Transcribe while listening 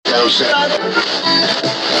Here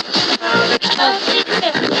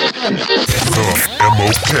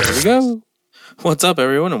we go. What's up,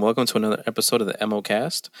 everyone, and welcome to another episode of the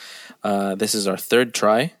MOcast. This is our third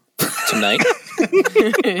try tonight.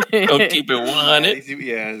 Don't keep it 100.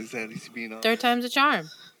 Yeah, exactly. Third time's a charm.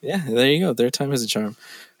 Yeah, there you go. Third time is a charm.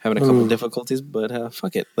 Having a couple of difficulties, but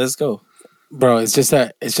fuck it. Let's go. Bro, it's just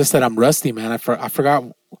that I'm rusty, man. I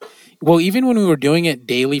forgot. Well, even when we were doing it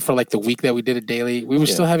daily for like the week that we did it daily, we were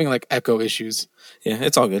still having like echo issues. Yeah,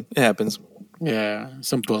 it's all good. It happens. Yeah,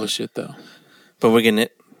 some bullshit though. But we're getting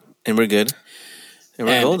it, and we're good, and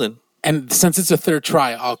we're golden. And since it's a third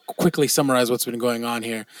try, I'll quickly summarize what's been going on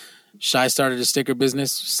here. Shy started a sticker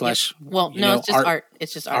business / it's just art.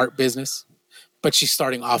 It's just art business. But she's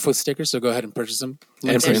starting off with stickers, so go ahead and purchase them.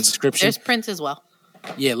 Links in the description. There's prints as well.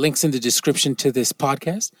 Yeah, links in the description to this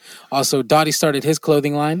podcast. Also, Dottie started his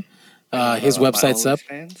clothing line. His website's up.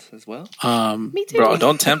 Fans as well. Me too. Bro,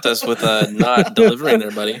 don't tempt us with not delivering there,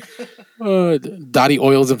 buddy. Dottie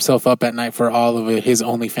oils himself up at night for all of his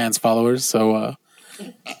OnlyFans followers. So,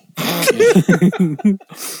 if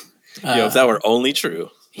that were only true.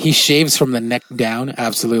 He shaves from the neck down,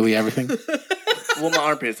 absolutely everything. Well, my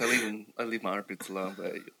armpits, I leave my armpits alone,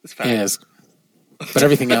 but it's fine. Yes. But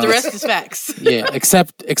everything else. The rest is facts. Yeah,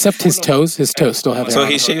 except his toes. His toes still have hair. So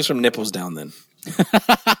he shaves from nipples down then.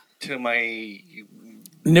 To my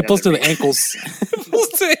nipples to the ankles. Nipples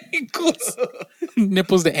to ankles.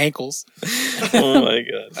 Nipples to ankles. Oh my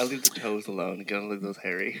god. I leave the toes alone. You gotta leave those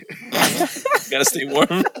hairy. Gotta stay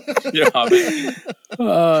warm. Your hobby.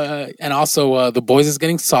 And also, the boys is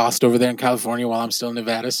getting sauced over there in California while I'm still in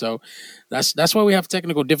Nevada. So that's why we have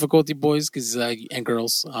technical difficulty, boys, and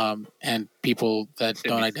girls, and people that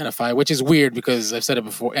don't identify, which is weird because I've said it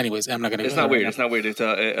before. Anyways, I'm not gonna. It's not weird. It's not weird. It's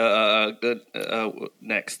good.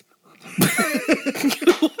 Next.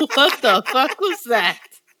 What the fuck was that?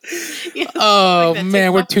 Oh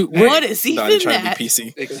man, what is even trying that? To be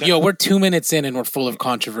PC. Exactly. Yo, we're 2 minutes in and we're full of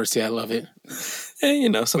controversy. I love it.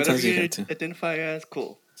 Hey, sometimes you have to identify as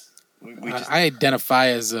cool. I identify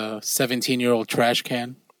as a 17-year-old trash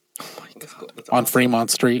can. Oh my god! That's cool. That's on awesome. Fremont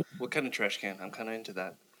Street. What kind of trash can? I'm kind of into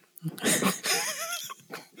that.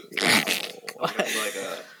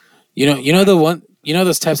 You know the one. You know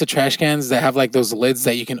those types of trash cans that have like those lids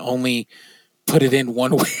that you can only put it in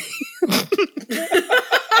one way.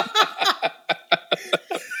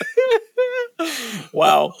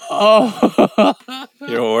 Wow. Oh,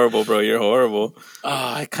 You're horrible, bro. You're horrible. Oh,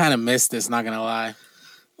 I kind of missed this. Not gonna lie.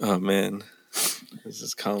 Oh man, this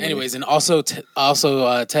is comedy. Anyways, and also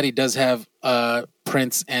Teddy does have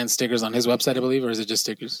prints and stickers on his website, I believe, or is it just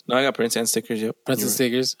stickers? No, I got prints and stickers. Yep, prints and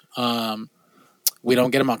stickers. We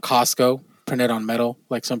don't get them on Costco, printed on metal,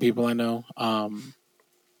 like some people I know. I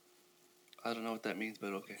don't know what that means,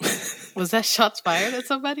 but okay. Was that shots fired at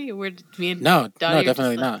somebody? No,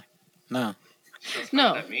 definitely not. No.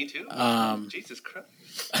 At me too. Jesus Christ.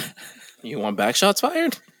 You want back shots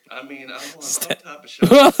fired? I mean, I want some type of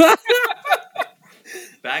shots.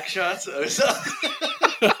 Back shots or something.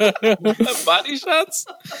 Body shots?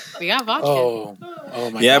 We got vodka. Oh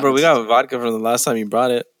my God. Yeah, bro, we got vodka from the last time you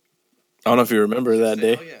brought it. I don't know if you remember that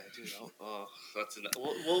day. Oh yeah, dude. That's enough.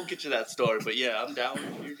 We'll get to that story, but yeah, I'm down.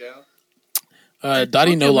 You're down.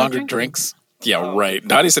 Dottie no longer drinks. Yeah, right.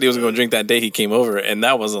 Dottie said he was going to drink that day he came over, and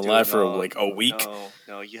that was a lie for like a week.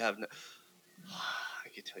 No, you have no. I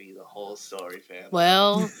can tell you the whole story, fam.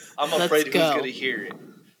 Well, I'm afraid who's going to hear it.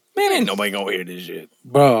 Man, ain't nobody going to hear this shit.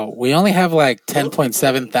 Bro, we only have like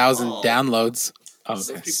 10.7 thousand downloads.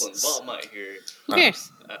 Those people involved might hear it. Who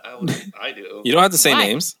cares? I do. You don't have to say Why?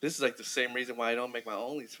 names. This is like the same reason why I don't make my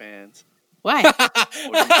OnlyFans. Why?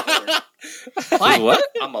 Why? What?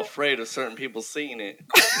 I'm afraid of certain people seeing it.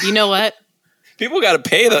 You know what? People got to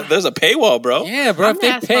pay. There's a paywall, bro. Yeah, bro. I'm If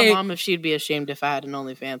gonna they ask pay, my mom if she'd be ashamed if I had an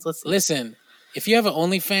OnlyFans. Let's see. listen. If you have an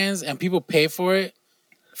OnlyFans and people pay for it,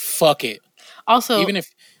 fuck it. Also, Even if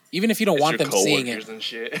you don't want your them seeing it. coworkers and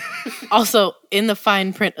shit. Also, in the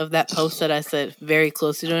fine print of that post that I said very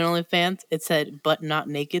close to doing OnlyFans, it said "but not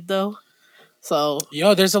naked" though. So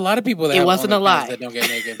Yo, there's a lot of people that have wasn't a OnlyFans lie. that don't get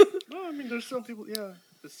naked. No, I mean, there's some people. Yeah,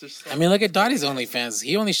 it's just. I mean, look at Dottie's OnlyFans.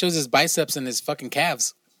 He only shows his biceps and his fucking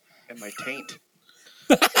calves. and my taint.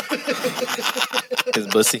 His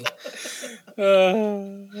bussy.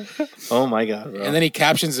 Oh my god, bro. And then he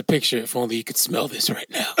captions the picture. If only you could smell this right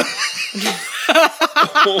now.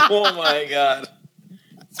 Oh my god.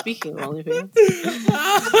 speaking of OnlyFans,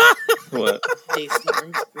 What?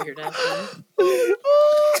 Jason, weird ass man.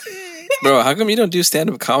 Bro, how come you don't do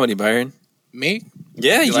stand-up comedy, Byron? Me?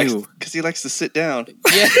 Yeah, you. Because he likes to sit down.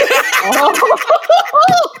 Yeah.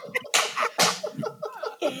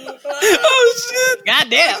 Oh shit!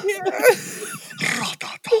 Goddamn.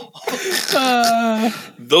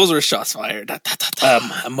 Those were shots fired.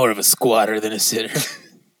 I'm more of a squatter than a sitter.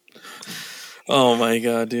 Oh my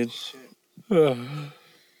god, dude!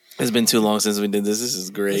 It's been too long since we did this. This is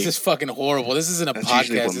great. This is fucking horrible. This isn't a That's podcast.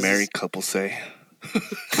 usually what This married is- couples say.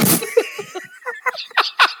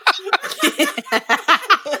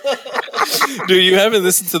 Dude, you haven't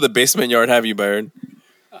listened to the Basement Yard, have you, Byron?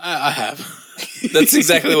 I have. That's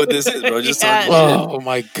exactly what this is, bro. Just Yeah. talking shit. Oh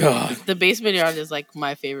my god. The Basement Yard is like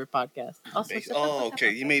my favorite podcast. Also, Oh,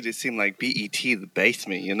 okay. You made it seem like BET, the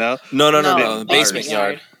basement, you know? No. No, The Basement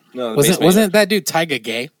Yard. No, the Basement Wasn't that dude Tyga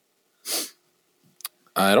gay? Yard.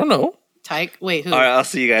 I don't know. Tyke. Wait, who? All right, I'll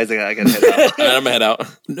see you guys. I gotta head out. All right, I'm gonna head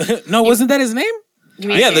out. No, wasn't that his name? You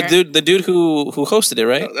mean Yeah, the Aaron? dude who hosted it,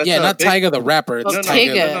 right? No, that's Yeah, not Big- Tyga the rapper. It's Oh,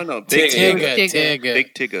 Tyga. Tyga. No. Big Tigger. Tigger. Tigger.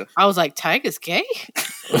 Big Tigger. I was like, Tyga's gay?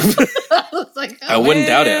 I was like, I oh, wouldn't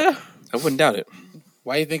doubt it. I wouldn't doubt it.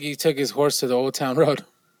 Why do you think he took his horse to the Old Town Road?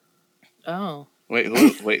 oh. Wait,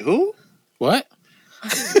 who? What?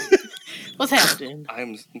 What's happening?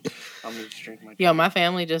 I'm gonna just drink my. Yo, my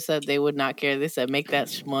family just said they would not care. They said, make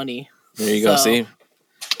that money. There you go. So- See,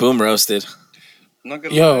 boom, roasted. I'm not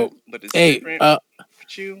gonna Yo, lie, but it's hey, different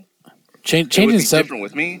with you. change It would the be sub- different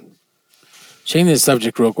with me. change the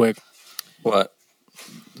subject real quick. What?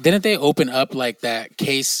 Didn't they open up like that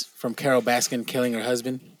case from Carol Baskin killing her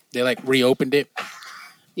husband? They like reopened it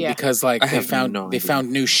Yeah. because like I they have found no they idea.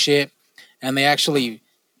 found new shit, and they actually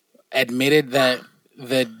admitted that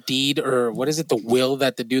the deed or what is it, the will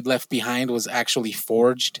that the dude left behind was actually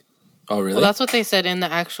forged. Oh, really? Well, that's what they said in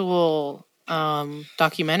the actual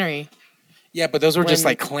documentary. Yeah, but those were just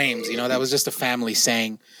When- like claims, you know. That was just a family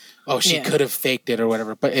saying, "Oh, she Yeah. could have faked it or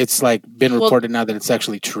whatever." But it's like been Well- reported now that it's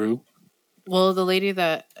actually true. Well, the lady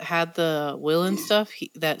that had the will and stuff,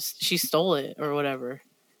 she stole it or whatever,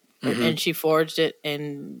 Mhm. and she forged it,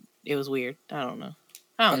 and it was weird. I don't know.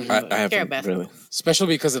 I don't know. I Carol haven't Baskin. really. Especially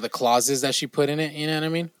because of the clauses that she put in it. You know what I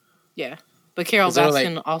mean? Yeah, but Carol 'Cause they were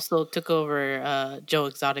Baskin like- also took over Joe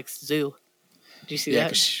Exotic's zoo. Did you see Yeah,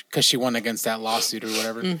 that? because she won against that lawsuit or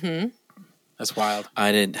whatever. Mm-hmm. That's wild. I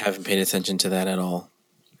haven't paid attention to that at all.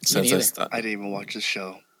 Since I neither. stopped. I didn't even watch the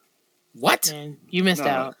show. What? Man, you missed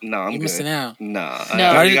out. No, I'm You're good. missing out. Nah, No.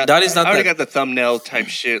 I already got, Dottie's not I already that- got the thumbnail type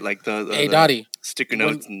shit, like the Hey, the Dottie, sticker when-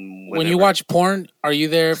 notes and when you whatever. watch porn, are you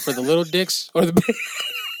there for the little dicks or the big?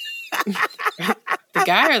 The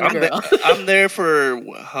guy or the I'm, girl? I'm there for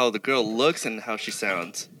how the girl looks and how she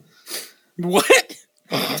sounds. What?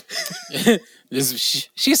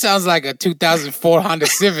 She sounds like a 2004 Honda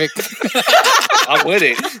Civic. I'm with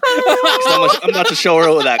it. 'Cause I'm about to show her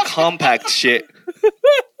all that compact shit.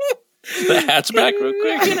 The hatchback, real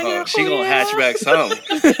quick. Oh, she gonna hatch back some.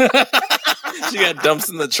 She got dumps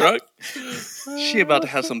in the truck. She about to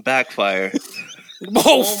have some backfire.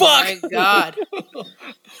 Oh, my fuck! god!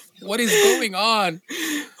 What is going on?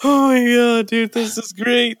 Oh my god, dude, this is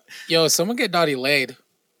great. Yo, someone get Dottie laid.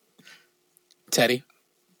 Teddy.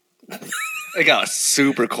 It got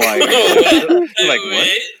super quiet. Like what?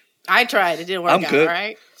 I tried. It didn't work I'm out. good. All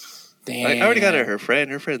right. Damn. I already got her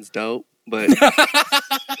friend. Her friend's dope, but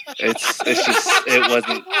it's just it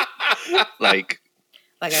wasn't like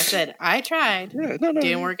Like I said, I tried. yeah, no.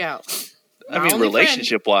 Didn't work out. I My mean, only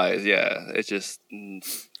relationship wise, yeah, it's just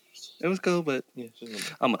it was cool, but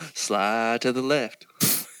I'm gonna slide to the left.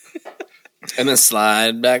 And then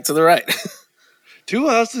slide back to the right. 2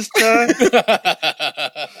 hours this time.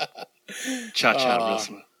 Cha cha, Aw. real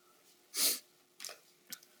smooth.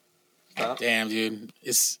 Damn, dude.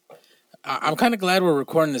 I'm kind of glad we're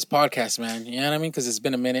recording this podcast, man. You know what I mean? Because it's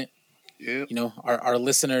been a minute. Yep. You know, our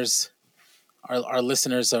listeners, our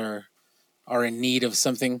listeners are in need of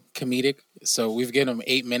something comedic. So we've given them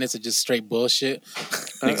 8 minutes of just straight bullshit.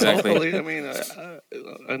 Exactly. Hopefully, I mean,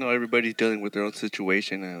 I know everybody's dealing with their own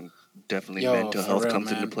situation, and definitely Yo, mental for health real,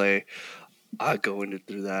 comes man. into play. I go into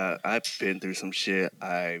through that. I've been through some shit.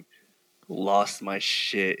 I lost my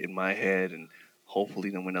shit in my head, and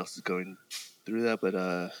hopefully, no one else is going through that. But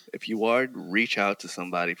if you are, reach out to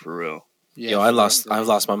somebody for real. Yeah, Yo, I've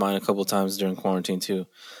lost my mind a couple times during quarantine too.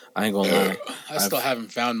 I ain't gonna lie. I still haven't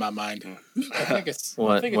found my mind. I think it's I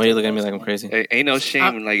What? think Why it's are you looking at me almost like I'm gone. crazy? Hey, ain't no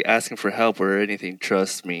shame in like asking for help or anything.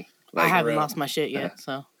 Trust me. I Like, haven't real. lost my shit yet.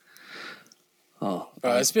 So oh,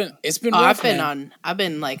 Bro, it's been I've rough, been man.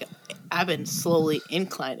 I've been slowly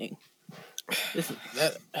inclining. This is,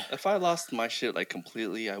 That- if I lost my shit like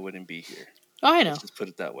completely, I wouldn't be here. oh, I know. Let's just put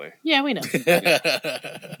it that way. Yeah, we know.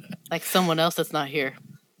 Like someone else that's not here.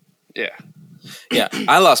 Yeah. Yeah,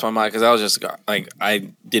 I lost my mind because I was just like I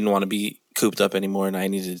didn't want to be cooped up anymore, and I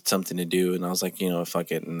needed something to do, and I was like,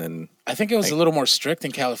 fuck it, and then I think it was a little more strict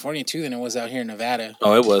in California too than it was out here in Nevada.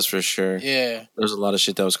 oh, it was for sure. Yeah, There was a lot of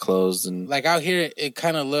shit that was closed, and like out here, it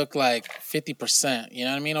kind of looked like 50%. You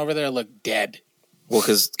know what I mean? Over there, it looked dead. well,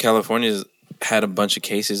 because California's had a bunch of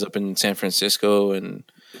cases up in San Francisco and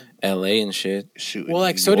L.A. and shit. Shoot, Well,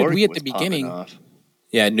 like, New so did York we at was the popping beginning. off.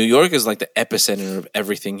 Yeah, New York is like the epicenter of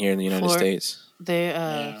everything here in the United States.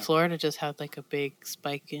 Florida just had like a big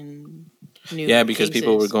spike in new Yeah, because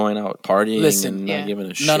people were cases. going out partying Listen, and yeah. not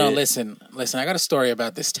giving a shit. No, listen. I got a story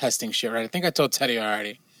about this testing shit, right? I think I told Teddy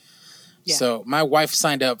already. Yeah. So my wife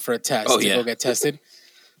signed up for a test to go get tested.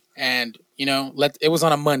 And, it was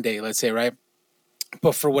on a Monday, let's say, right?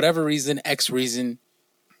 But for whatever reason, X reason,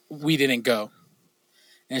 we didn't go.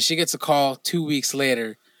 And she gets a call 2 weeks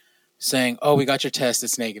later saying, "Oh, we got your test.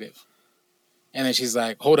 It's negative." And then she's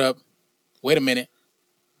like, "Hold up. Wait a minute.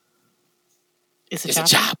 It's It's a a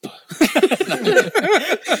chop. chop."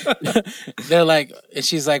 They're like, and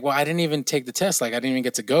she's like, "Well, I didn't even take the test. Like, I didn't even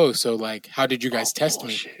get to go. So, like, how did you guys test me?"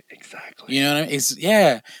 Bullshit. Exactly. You know what I mean?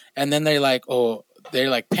 Yeah. And then they're like,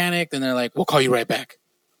 panicked, and they're like, "We'll call you right back."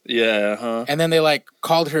 Yeah, huh? And then they like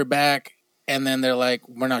called her back, and then they're like,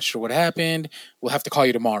 "We're not sure what happened. We'll have to call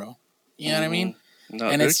you tomorrow." You know what I mean? No,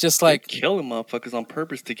 And they're- it's just they're like, killing motherfuckers on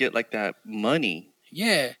purpose to get like that money.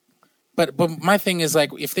 yeah. But my thing is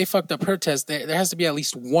like, if they fucked up her test, there has to be at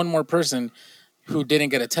least one more person who didn't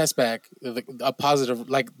get a test back, a positive,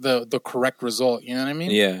 like the correct result. You know what I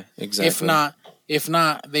mean? Yeah, exactly. If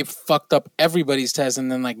not, they fucked up everybody's test,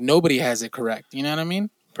 and then like nobody has it correct. You know what I mean?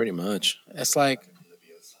 Pretty much. It's like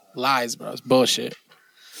lies, bro. It's bullshit.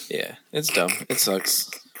 Yeah, it's dumb. It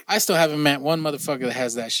sucks. I still haven't met one motherfucker that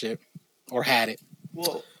has that shit or had it.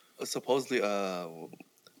 Well, supposedly,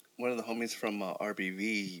 one of the homies from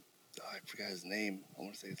RBV, I forgot his name. I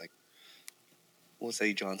want to say it's like, we'll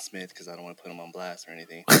say John Smith because I don't want to put him on blast or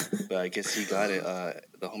anything. But I guess he got it.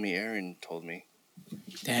 The homie Aaron told me.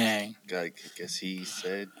 Dang. I guess he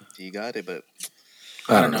said he got it, but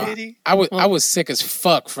I don't know. Did he? I was sick as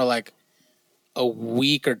fuck for like a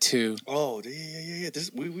week or two. Oh, yeah.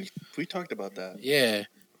 We talked about that. Yeah.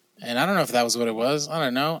 And I don't know if that was what it was. I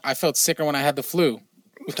don't know. I felt sicker when I had the flu.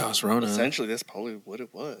 That was Rona. Essentially, that's probably what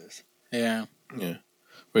it was. Yeah. Yeah.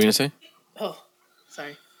 What were you gonna say? Oh,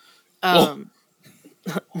 sorry.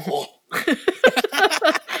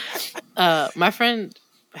 My friend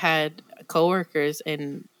had coworkers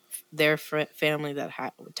in their family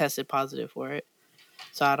that tested positive for it.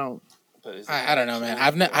 So I don't. I don't know, man.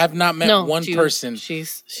 I've not met one person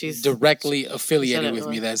She's directly she affiliated said it with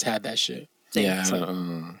me was- that's had that shit. Yeah.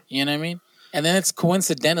 So- You know what I mean? And then it's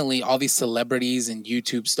coincidentally all these celebrities and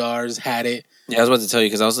YouTube stars had it. Yeah, I was about to tell you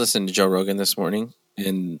because I was listening to Joe Rogan this morning,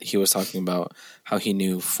 and he was talking about how he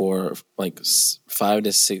knew 5 to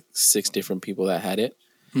 6 different people that had it.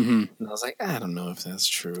 Mm-hmm. And I was like, I don't know if that's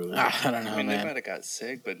true. I don't know, I mean, they man. might have got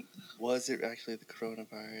sick, but was it actually the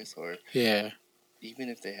coronavirus? Or Yeah. even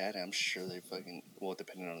if they had it, I'm sure they fucking, well,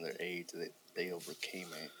 depending on their age, they overcame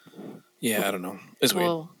it. Yeah, I don't know. It's weird.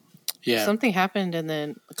 Well, Yeah. something happened, and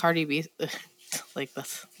then Cardi B,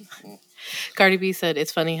 Cardi B said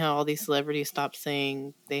it's funny how all these celebrities stopped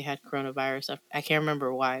saying they had coronavirus. I can't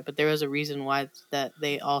remember why, but there was a reason why that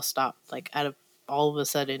they all stopped. Like out of all of a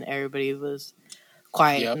sudden, everybody was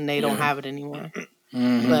quiet Yep. and they don't have it anymore.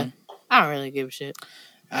 Mhm. But I don't really give a shit.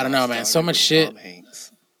 I don't know, man. So Started much with shit. Tom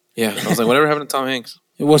Hanks. Yeah, I was like, whatever happened to Tom Hanks?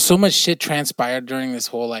 Well, so much shit transpired during this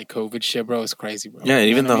whole like COVID shit, bro. It's crazy, bro. Yeah, You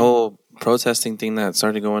even know the what I mean? whole protesting thing that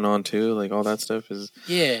started going on too, like all that stuff is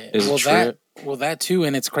is a trip. that too,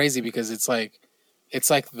 and it's crazy because it's like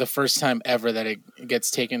the first time ever that it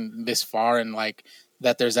gets taken this far, and like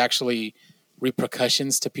that there's actually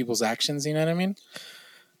repercussions to people's actions. You know what I mean?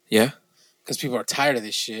 yeah. Because people are tired of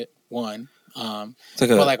this shit. One, It's like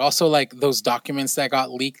but like also like those documents that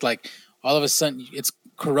got leaked, like all of a sudden it's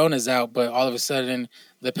Corona's out, but all of a sudden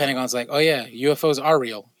the Pentagon's like, oh yeah, UFOs are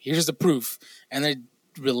real. Here's the proof, and they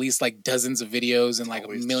released like dozens of videos and like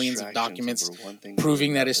Always millions of distractions documents over one thing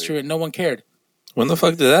proving or that it's another. true, and no one cared. when the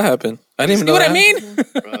fuck did that happen? I didn't even You know know what I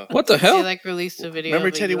that. mean? Bro. What the They hell? like released a video. Remember,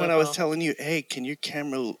 of a Teddy, when I was UFO. telling you, hey, can your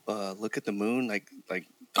camera look at the moon? Like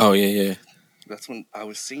Oh yeah. that's when I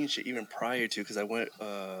was seeing shit even prior to, because I went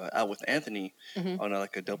out with Anthony Mhm. on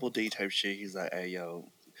like a double date type shit. He's like, hey,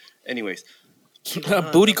 yo. Anyways.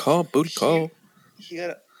 Booty call. He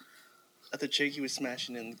got at the chick he was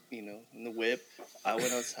smashing in the whip. I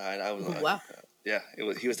went outside. I was like, Wow. yeah,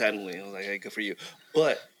 he was handling it. I was like, hey, good for you.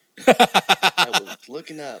 But I was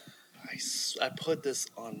looking up. I put this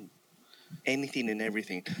on anything and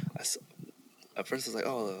everything. At first, I was like,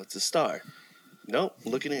 oh, it's a star. Nope.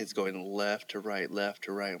 Looking at it, it's going left to right, left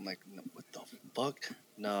to right. I'm like, no, what the fuck?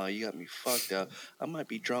 No, you got me fucked up. I might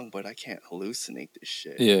be drunk, but I can't hallucinate this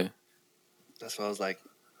shit. Yeah. That's why I was like,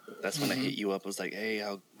 that's when I hit you up. I was like, hey,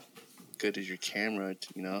 how good is your camera?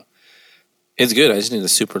 You know? It's good. I just need a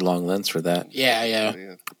super long lens for that.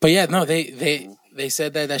 Yeah. But yeah, no, they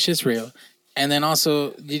said that shit's real. And then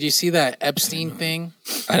also, did you see that Epstein thing?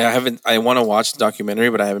 I haven't. I want to watch the documentary,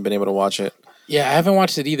 but I haven't been able to watch it. Yeah, I haven't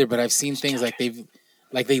watched it either, but I've seen things like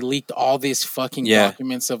they leaked all these fucking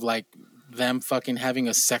documents of like them fucking having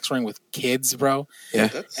a sex ring with kids, bro. Yeah.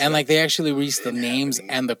 And like they actually released the names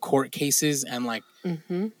and the court cases and like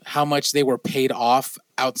how much they were paid off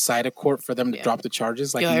outside of court for them to drop the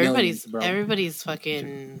charges. Like millions, bro. Everybody's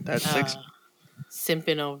fucking That's sex.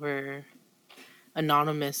 simping over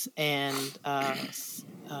Anonymous and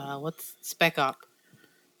what's Spec Op.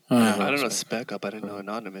 I don't know Spec Up. I didn't know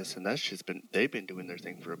Anonymous, and that's just they've been doing their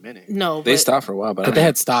thing for a minute. No, They stopped for a while, but they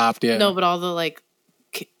had stopped. Yeah. No, but all the like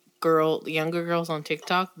younger girls on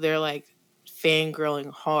TikTok, they're like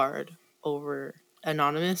fangirling hard over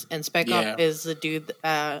Anonymous, and Spec Op is the dude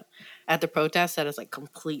at the protest that is like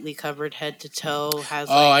completely covered head to toe. Has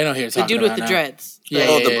I know who you're the talking dude with about the now. dreads.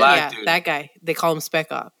 the black dude. That guy. They call him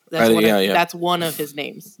Spec Op. That's one of his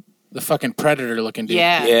names. The fucking predator looking dude.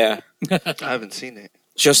 Yeah. I haven't seen it.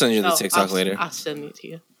 She'll send you the TikTok later. I'll send it to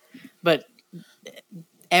you. But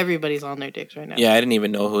everybody's on their dicks right now. Yeah, I didn't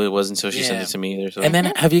even know who it was until she sent it to me either. So. And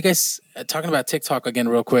then have you guys, talking about TikTok again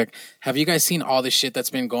real quick, have you guys seen all the shit that's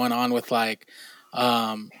been going on with like,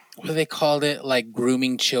 what do they called it? Like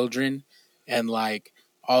grooming children and like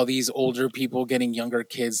all these older people getting younger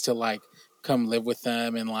kids to like come live with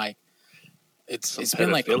them and like, it's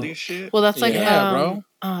been like shit? Well, that's like bro.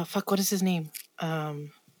 Fuck, what is his name?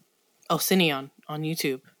 Cineon on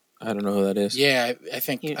YouTube. I don't know who that is. Yeah, I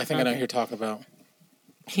think I know who you're talking about.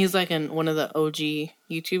 He's like one of the OG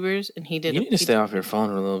YouTubers, and he did. You need to stay off your phone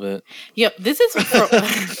a little bit. Yep, this is.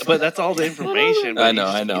 But that's all the information. I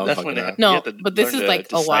know. That's when but this is like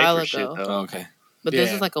a while ago. Shit, okay. But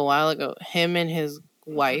this is like a while ago. Him and his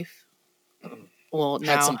wife. Well,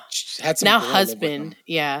 now husband,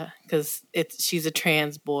 because she's a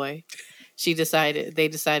trans boy. They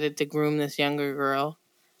decided to groom this younger girl,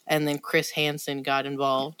 and then Chris Hansen got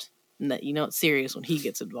involved. And that it's serious when he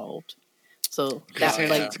gets involved. So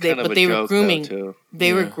that they were grooming.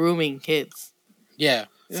 They were grooming kids. Yeah.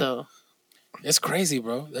 So it's crazy,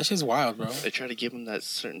 bro. That's just wild, bro. They try to give them that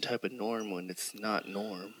certain type of norm when it's not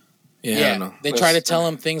norm. Yeah, I don't know. They try to tell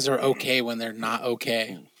them things are okay when they're not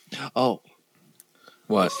okay. Oh,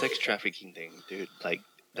 what? The sex trafficking thing, dude? Like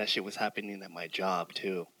that shit was happening at my job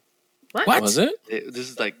too. What was it? This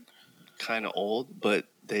is like kind of old, but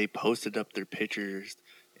they posted up their pictures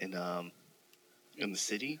in the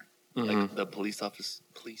city, like the police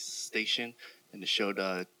station, and it showed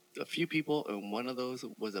a few people, and one of those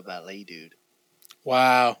was a valet dude.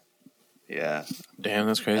 Wow. Yeah. Damn,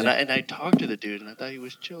 that's crazy. And I talked to the dude, and I thought he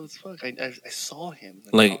was chill as fuck. I saw him.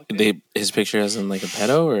 Like his picture as in like a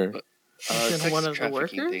pedo or one of the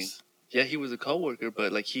workers. Thing. Yeah, he was a coworker,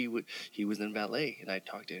 but like he was in valet, and I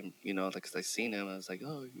talked to him. Like 'cause I seen him, I was like,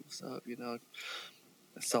 "Oh, what's up?"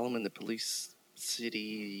 I saw him in the police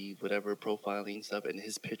city, whatever profiling stuff, and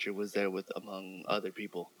his picture was there with among other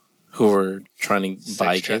people who were trying to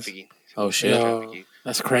buy kids. Trafficking. Oh shit,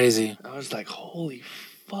 that's crazy. I was like, "Holy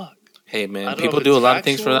fuck!" Hey man, people do a lot of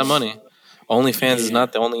things for that money. OnlyFans is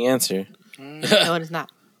not the only answer. No, it is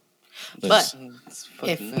not. But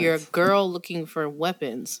if you're a girl looking for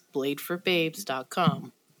weapons,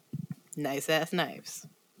 bladeforbabes.com. Nice ass knives.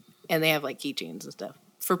 And they have like keychains and stuff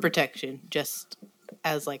for protection, just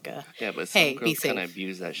as like a but some hey, girls kind of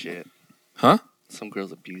abuse that shit. Huh? Some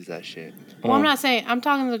girls abuse that shit. Well, I'm not saying, I'm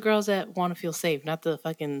talking to the girls that want to feel safe, not the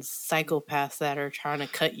fucking psychopaths that are trying to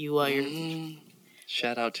cut you while you're.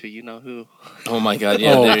 Shout out to you know who. Oh my god,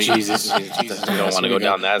 yeah. Jesus. You don't want to go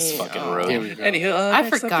down that fucking road. Anywho, I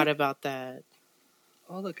forgot about that.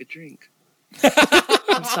 Oh, look, a drink.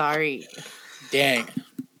 I'm sorry. Dang.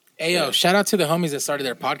 Hey, yo, shout out to the homies that started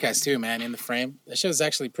their podcast too, man, In the Frame. That show was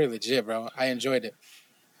actually pretty legit, bro. I enjoyed it.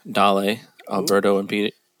 Dale, Alberto, and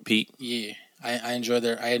Pete. Yeah. I enjoyed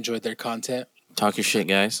their content. Talk your shit,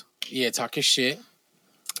 guys. Yeah, talk your shit.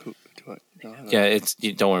 Yeah,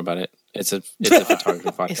 don't worry about it. It's a photography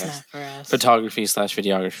podcast. It's not for us.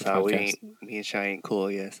 Photography/videography podcast. Me and Shy ain't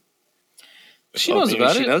cool, yes. She knows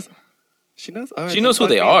about it. She knows? All right, she knows who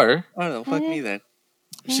they are. I don't know. Fuck me then.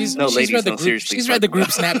 She's read the group. She's read the group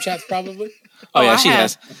Snapchats probably. Oh yeah, she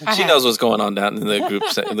has. She knows what's going on down in the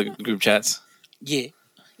group chats. Yeah.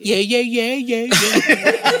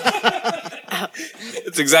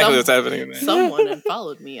 It's exactly what's happening. Man. Someone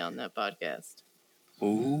unfollowed me on that podcast.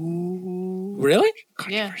 Ooh, really?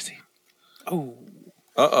 controversy. Oh,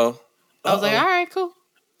 Uh-oh. I was like, all right, cool.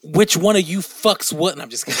 which one of you fucks what? And I'm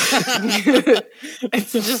just kidding.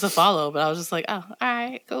 It's just a follow, but I was just like, oh, all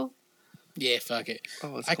right, cool. Yeah, fuck it.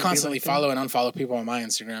 Oh, it's I gonna be constantly like that? follow and unfollow people on my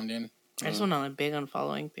Instagram, dude. I just went on a big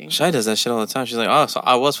unfollowing thing. Shy does that shit all the time. She's like, oh, so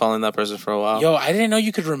I was following that person for a while. Yo, I didn't know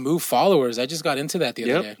you could remove followers. I just got into that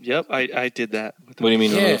the other day. Yep. I did that. What do you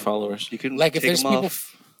mean Yeah. remove followers? You can Like if take there's them people,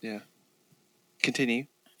 off. Yeah. Continue.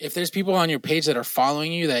 if there's people on your page that are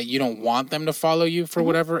following you that you don't want them to follow you for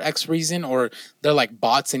whatever X reason, or they're like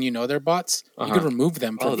bots and you know they're bots, you could remove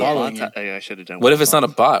them for Oh, the following bots. you. I should have done. What if it's not a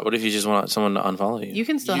bot? What if you just want someone to unfollow you? You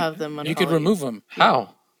can still have them. You could unfollow remove them.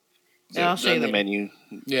 How? Yeah, I'll show you the later. menu.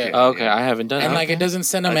 Yeah. Oh, okay, I haven't done And it. like it doesn't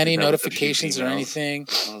send them I any did that with a few notifications or emails. anything.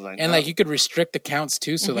 I was like, And no. like you could restrict accounts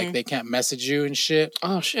too, so like they can't message you and shit.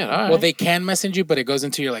 Oh, shit. All right. Well, they can message you, but it goes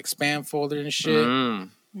into your like spam folder and shit. Mm.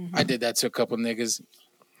 I did that to a couple niggas.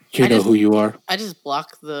 You I know just- who you are. I just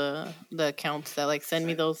block the accounts that like send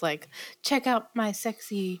me those like check out my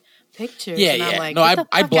sexy pictures. Yeah, and yeah. I'm like, No, "Get the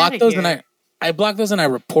I fuck block outta those here." and I block those and I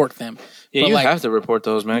report them. Yeah, But, you like- have to report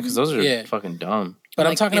those, man, because those are Yeah. fucking dumb. But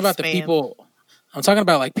I'm Like, talking it's about the spam. people. I'm talking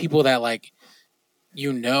about like people that like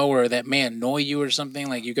you know or that may annoy you or something.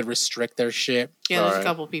 Like you could restrict their shit. Yeah, there's Alright. a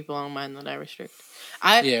couple people on mine that I restrict.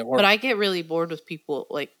 Yeah, or- But I get really bored with people.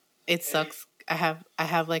 Like it sucks. I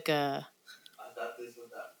have like a I thought this was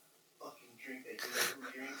that fucking drink that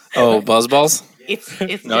you drinks. Oh, Buzzballs?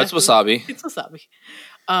 it's No, it's just- wasabi. It's wasabi.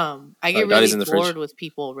 I get Daddy's really in the fridge. bored with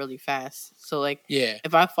people really fast. So like Yeah.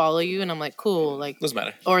 if I follow you and I'm like cool, like Doesn't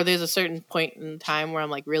matter. or there's a certain point in time where I'm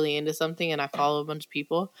like really into something and I follow a bunch of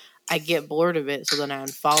people, I get bored of it. So then I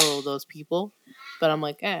unfollow those people. But I'm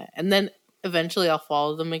like, and then eventually I'll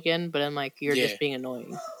follow them again. But I'm like, you're Yeah. just being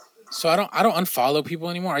annoying. So I don't unfollow people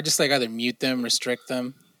anymore. I just like either mute them, restrict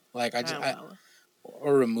them, like I don't know.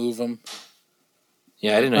 or remove them.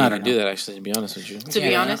 Yeah, I didn't know I you don't could do that, actually, to be honest with you. To be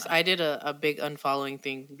Yeah. honest, I did a big unfollowing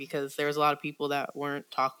thing because there was a lot of people that weren't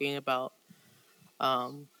talking about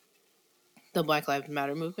the Black Lives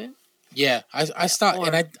Matter movement Yeah, I stopped Or-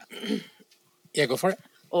 and I. Yeah, go for it.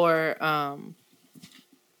 or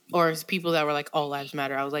people that were like all lives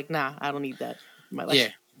matter. I was like, nah, I don't need that in my life. Yeah.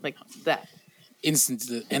 Like that.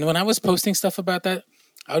 Instantly. And when I was posting stuff about that,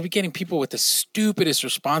 I would be getting people with the stupidest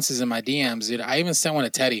responses in my DMs, dude. I even sent one to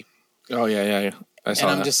Teddy, Oh, yeah. I saw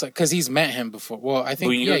and I'm that. just like, because he's met him before. Well, I think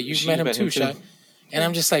Well, you've met him too, Shai. And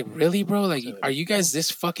I'm just like, really, bro? Like, are you guys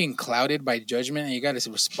this fucking clouded by judgment and you got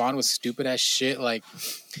to respond with stupid ass shit? Like,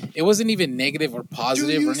 it wasn't even negative or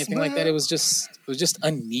positive or anything like that. It was just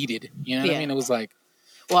unneeded. You know what I Yeah. mean? It was like,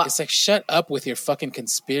 Well, it's like, shut up with your fucking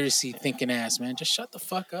conspiracy thinking ass, man. Just shut the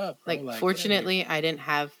fuck up. Bro. like fortunately, I didn't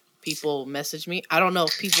have people message me. I don't know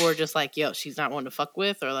if people were just like, yo, she's not one to fuck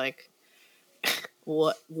with, or like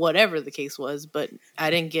whatever the case was, but I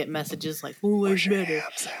didn't get messages like, oh, it's better.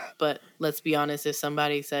 But let's be honest, if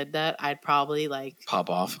somebody said that, I'd probably like Pop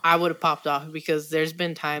off. I would have popped off because there's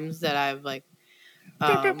been times that I've like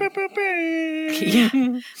yeah,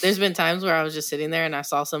 there's been times where I was just sitting there and I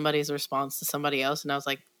saw somebody's response to somebody else and I was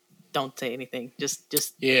like, don't say anything. Just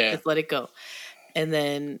Yeah. just let it go. And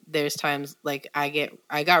then there's times like I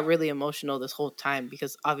got really emotional this whole time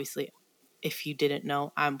because obviously if you didn't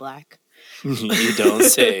know, I'm black. You don't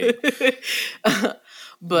say.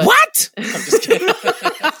 But What? I'm just kidding.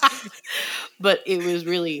 but it was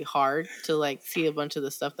really hard to like see a bunch of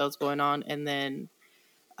the stuff that was going on, and then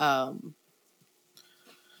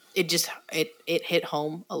it just it hit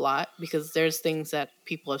home a lot because there's things that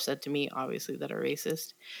people have said to me obviously that are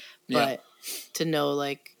racist, Yeah. but to know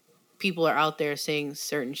like people are out there saying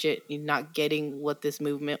certain shit and not getting what this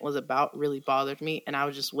movement was about really bothered me, and I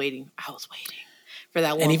was just waiting for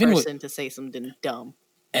that one even with- person to say something dumb.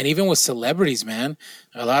 And even with celebrities, man,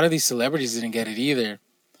 a lot of these celebrities didn't get it either.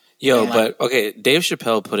 Yo, Yeah. but okay, Dave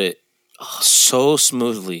Chappelle put it so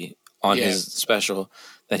smoothly on Yeah. his special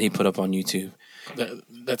that he put up on YouTube.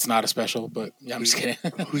 That's not a special, but yeah, I'm just kidding.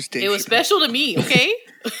 Who's Dave It was Chappelle? special to me, okay?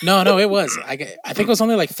 No, it was. I think it was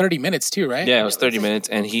only like 30 minutes too, right? Yeah, it was 30 minutes,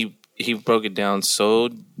 and he broke it down so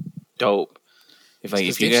dope. If It's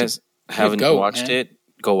you Dave guys haven't goat, watched man. it,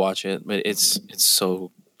 go watch it. But it's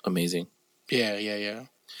so amazing. Yeah.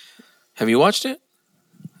 Have you watched it?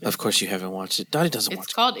 Of course you haven't watched it. Dottie doesn't It's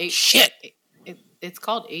watch called eight. Shit. It's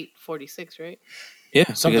called 846, right? it.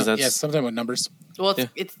 Yeah, Something, because that's something with numbers. Well, Yeah.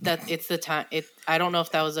 it's the time. I don't know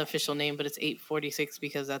if that was the official name, but it's 846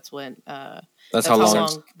 because that's when that's how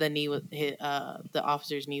long. the knee was hit. The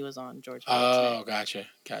officer's knee was on George Floyd Oh, today.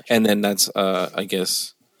 gotcha. And then that's I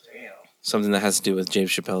guess something that has to do with Dave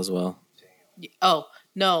Chappelle as well. Oh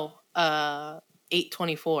no,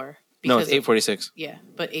 824. No, it's 846. Yeah,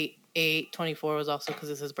 but 8/24 was also because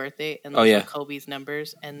it's his birthday, and Oh, those yeah. are Kobe's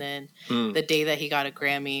numbers. And then Mm. the day that he got a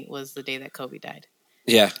Grammy was the day that Kobe died.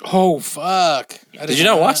 Yeah. Oh fuck! I Did you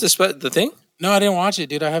not watch the thing? No, I didn't watch it,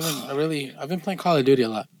 dude. I've been playing Call of Duty a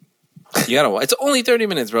lot. You gotta watch. It's only 30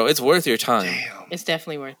 minutes, bro. It's worth your time. Damn. It's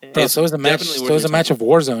definitely worth it. Bro, It's so was the match. definitely So worth was your a match of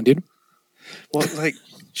Warzone, dude. Well, like,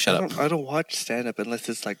 Shut up. I don't watch stand up unless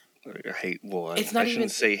it's like hate. Well, It's I not shouldn't even-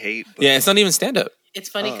 say hate. But Yeah, it's not even stand up. It's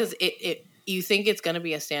funny Oh. because it you think it's gonna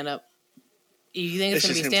be a stand up. You think it's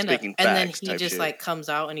It's gonna be just him stand up, speaking and then facts he type just shit. like comes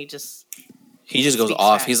out and he just He just goes Speaks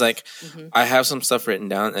off. facts. He's like, Mhm. I have some stuff written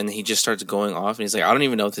down, and he just starts going off. And he's like, I don't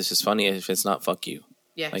even know if this is funny. If it's not, fuck you.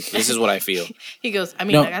 yeah. Like, this is what I feel. He goes. I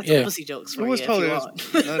mean, No, I got yeah. some pussy jokes for it you was if probably you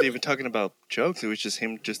want. not even talking about jokes. It was just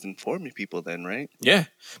him just informing people. Then, right? Yeah,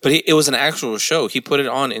 but it was an actual show. He put it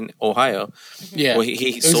on in Ohio. Yeah, Well, he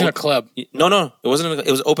it was in sold- a club. No, it wasn't.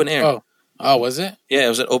 It was open air. Oh, was it? Yeah, it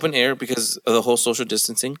was an open air because of the whole social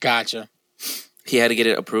distancing. Gotcha. He had to get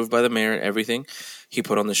it approved by the mayor and everything. He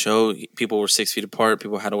put on the show. People were 6 feet apart.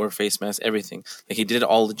 People had to wear face masks. Everything. Like, he did it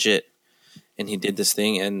all legit, and he did this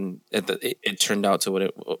thing, and it turned out to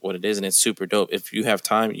what it is, and it's super dope. If you have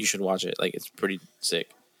time, you should watch it. Like, it's pretty sick.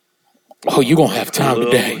 Oh, you gonna have time Hulu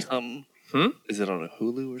today? or something? Hmm? Is it on a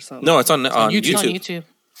Hulu or something? No, it's on It's on YouTube. YouTube.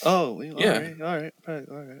 Oh, Yeah. All right.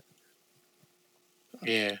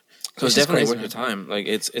 Yeah. So it's This is definitely crazy, worth your time. Like,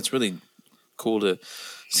 it's really cool to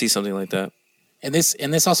see something like that. And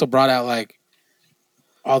this also brought out like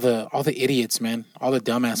all the idiots, man, all the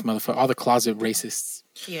dumbass motherfuckers, all the closet racists.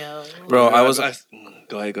 Yeah. Bro, I was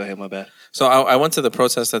Go ahead. My bad. so I went to the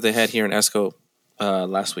protest that they had here in Esco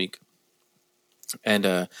last week, and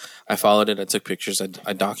I followed it. I took pictures.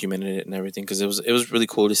 I documented it and everything because it was really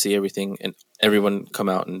cool to see everything and everyone come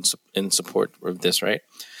out in support of this. Right.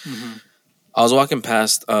 Mm-hmm. I was walking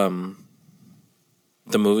past the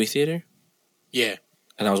movie theater, Yeah.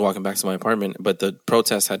 and I was walking back to my apartment, but the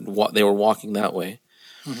protest they were walking that way.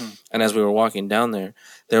 Mm-hmm. And as we were walking down there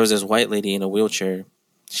was this white lady in a wheelchair.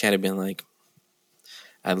 She had to been like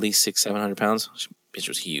at least 600-700 pounds. Bitch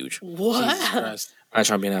was huge. Jesus What? Christ. I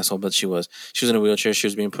try to be an asshole, but she was in a wheelchair. She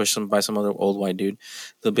was being pushed by some other old white dude.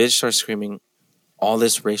 The bitch starts screaming all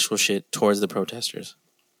this racial shit towards the protesters.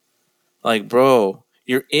 Like, bro,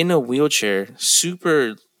 you're in a wheelchair,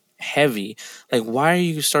 super heavy. Like, why are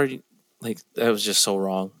you starting? Like, that was just so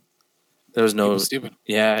wrong. There was no, People stupid.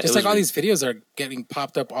 yeah. Just like all these videos are getting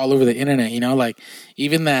popped up all over the internet, you know, like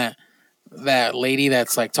even that lady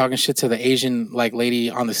that's like talking shit to the Asian like lady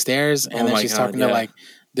on the stairs, and Oh then my she's God, talking yeah. to like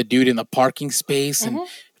the dude in the parking space, and Mhm.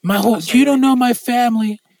 my whole you don't know my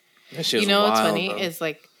family. That shit was You know what's wild, funny bro. is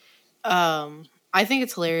like, I think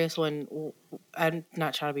it's hilarious when I'm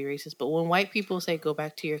not trying to be racist, but when white people say "go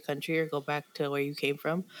back to your country" or "go back to where you came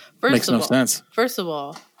from," Makes no sense. First of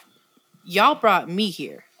all, y'all brought me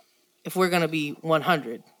here. If we're gonna be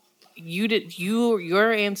 100,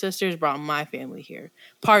 your ancestors brought my family here.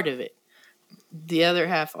 Part of it. The other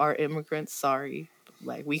half are immigrants. Sorry,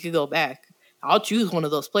 like we could go back. I'll choose one of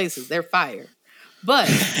those places. They're fire, but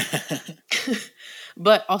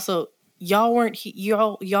but also y'all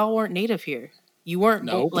weren't native here. You weren't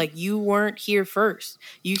Nope. you weren't here first.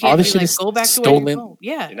 You All can't this be shit like is go back to stolen. where you're from.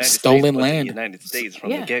 Yeah. United Stolen States was land. the United States from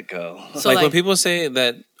Yeah. the get go. So like, like, when people say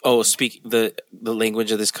that, speak the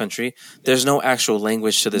language of this country, there's no actual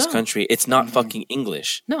language to this No. country. It's not fucking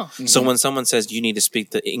English. no. So when someone says you need to speak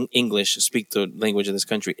the English, speak the language of this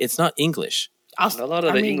country, it's not English. A lot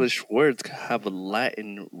of the English words have a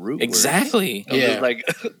Latin root. Exactly. Words. Yeah. Like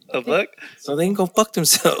a fuck. So they can go fuck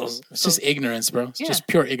themselves. It's just ignorance, bro. It's Yeah. just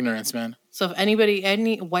pure ignorance, man. So if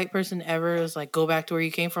any white person ever was like, go back to where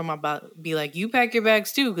you came from, about be like, you pack your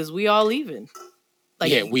bags too, because we all leaving.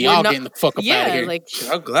 Like, Yeah, we we're all not- getting the fuck up yeah, out of here. like,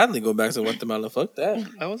 I'll gladly go back to Guatemala. Fuck that.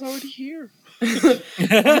 I was already here.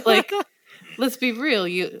 like, let's be real.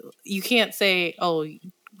 You can't say, oh,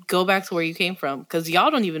 go back to where you came from, because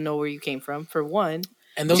y'all don't even know where you came from. For one,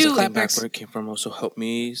 And those Dude. Back clapbacks where it came from. Oh, so help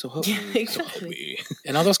me. So help Yeah, me. So help exactly. me.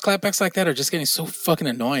 and all those clapbacks like that are just getting so fucking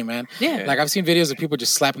annoying, man. yeah, Like I've seen videos of people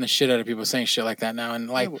just slapping the shit out of people saying shit like that now, and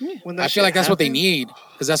like When that I feel shit like that's what they happened- need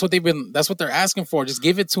because that's what they're asking for. Just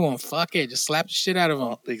give it to them. Fuck it. Just slap the shit out of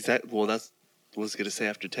them. Exactly. Well, that's what I was gonna say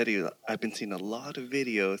after Teddy. I've been seeing a lot of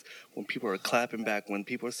videos when people are clapping back, when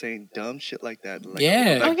people are saying dumb shit like that. Like,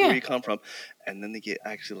 Yeah. go back Oh, to yeah. where you come from, and then they get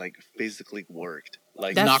actually like physically worked.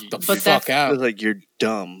 Like That's- Knock the but fuck that's- out. it's like you're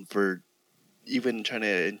dumb for even trying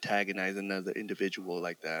to antagonize another individual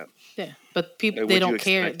like that. yeah. But people Like, they what'd you don't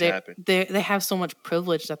care. expect to happen? They have so much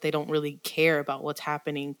privilege that they don't really care about what's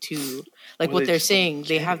happening to like Well, what they they're just don't saying.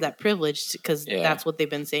 They have care. that privilege because Yeah. that's what they've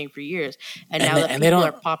been saying for years. And And now they- that and they people don't-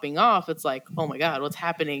 are popping off, it's like, oh my god, what's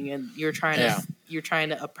happening? And you're trying Yeah. to you're trying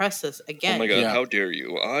to oppress us again. Oh my god, Yeah. how dare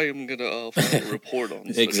you? I am gonna file a report on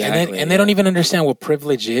this. Exactly. And they don't even understand what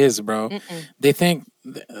privilege is, bro. Mm-mm. They think,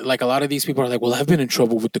 like, a lot of these people are like, well, I've been in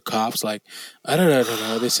trouble with the cops, like, I don't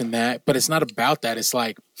know, this and that. But it's not about that. It's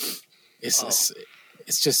like, it's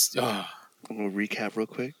just, I'm gonna recap real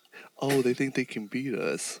quick. Oh, they think they can beat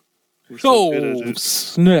us. We're so good at oh, it.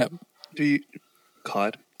 snap.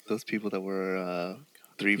 COD, those people that were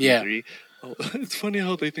 3v3. Yeah. Oh, it's funny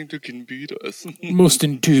how they think they can beat us. Most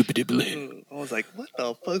indubitably. I was like, what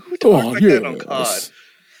the fuck? Who talks like that on COD?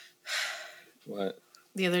 What?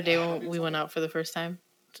 The other day when we went out for the first time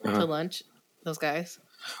to lunch, those guys.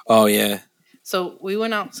 Oh yeah. So we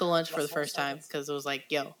went out to lunch for the first time because it was like,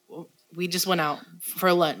 yo, we just went out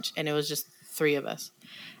for lunch and it was just 3 of us.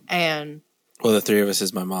 And Well, the 3 of us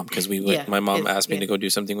is my mom because we went. Yeah, My mom asked me yeah. to go do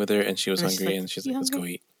something with her, and she was And she's hungry, like, and she's "You like, "Let's go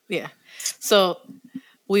hungry?" eat." yeah. So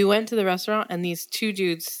we went to the restaurant and these 2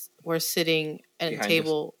 dudes were sitting at a Behind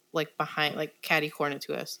table like behind, like catty corner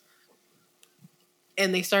to us.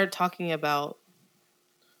 And they started talking about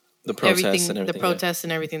The protests everything, and everything. the protests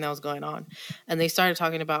and everything that was going on. And they started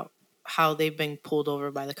talking about how they've been pulled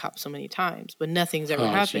over by the cops so many times, but nothing's ever Oh,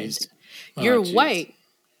 happened. jeez. You're Oh, jeez. white.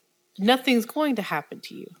 Nothing's going to happen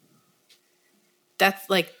to you. That's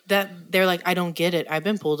like that. They're like, I don't get it. I've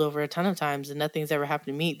been pulled over a ton of times and nothing's ever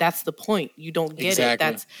happened to me. That's the point. You don't get Exactly.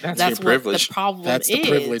 it. That's That's your what privilege. the problem That's is. the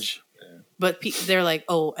privilege. But they're like,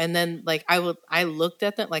 oh, and then like I looked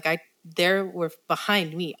at them, like they were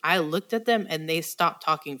behind me. I looked at them and they stopped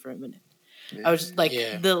talking for a minute. I was just like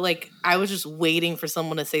Yeah. I was just waiting for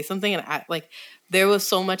someone to say something, and I like there was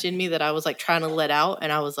so much in me that I was like trying to let out,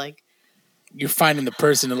 and I was like, You're finding the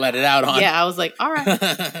person to let it out on. yeah, I was like, all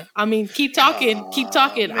right. I mean, keep talking.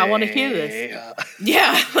 I want to hear this.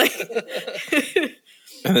 Yeah, like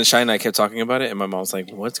And then Shy and I kept talking about it, and my mom was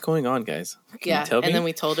like, "What's going on, guys? Can yeah. you tell me?" And then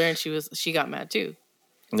we told her, and she got mad too.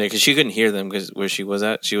 Yeah, because she couldn't hear them because where she was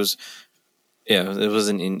at, she was. Yeah, it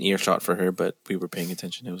wasn't in earshot for her, but we were paying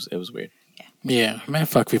attention. It was weird. Yeah, man,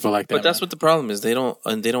 fuck people like that. But that's man. what the problem is. They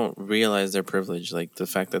don't realize their privilege, like the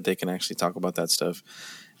fact that they can actually talk about that stuff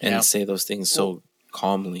and Yeah. say those things so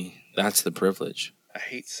calmly. That's the privilege. I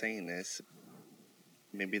hate saying this.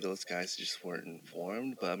 Maybe those guys just weren't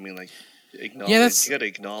informed, but I mean, like, acknowledge. that's- You gotta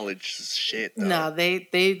acknowledge shit. Though. No,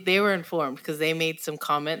 they were informed because they made some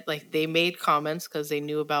comment. Like they made comments because they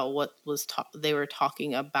knew about what was they were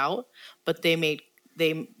talking about, but they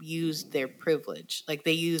used their privilege. Like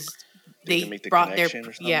they make the brought their connection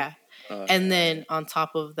or something? yeah. Okay. And then on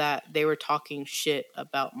top of that, they were talking shit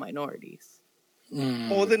about minorities. Mm.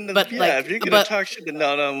 Well, then, But, yeah, like, if you're gonna but- talk shit, then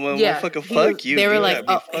no, Yeah, fucking he fuck was- you. they were You like,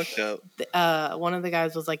 gotta be oh, fucked up. One of the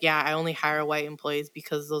guys was like, "Yeah, I only hire white employees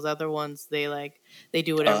because those other ones they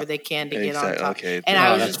do whatever they can to get on top." Okay, And Oh,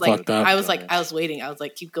 I was that's just like, fucked up. I was waiting. I was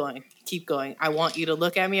like, keep going. I want you to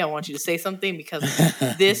look at me. I want you to say something because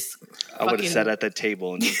this. I would have fucking- sat at that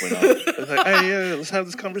table and just went off. I was like, hey, yeah, let's have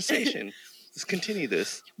this conversation. Let's continue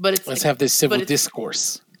this. But it's Let's have this civil but it's-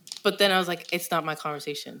 discourse. But then I was like, it's not my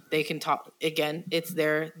conversation. They can talk again. It's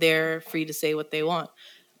they're free to say what they want.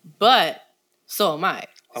 But so am I.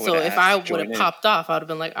 I So would've if I asked to would join have in. popped off, I would have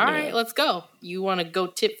been like, all Yeah. right, let's go. You want to go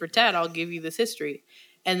tit for tat? I'll give you this history.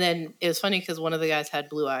 And then it was funny because one of the guys had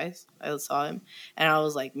blue eyes. I saw him, and I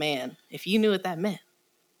was like, man, if you knew what that meant,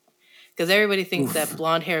 because everybody thinks that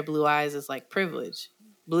blonde hair, blue eyes is like privilege.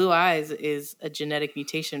 Blue eyes is a genetic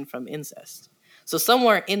mutation from incest. So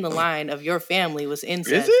somewhere in the line of your family was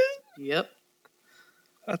incest. Is it? Yep.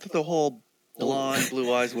 I thought the whole blonde,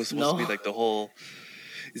 blue eyes was supposed to No. be like the whole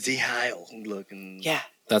Z-Heil looking. Yeah.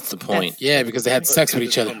 That's the point. Yeah, because they had sex with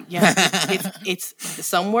each other. Yeah. it's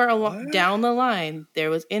somewhere What? down the line there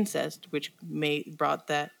was incest, which brought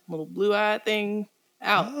that little blue eye thing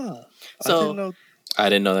out. Ah, So- I didn't know. I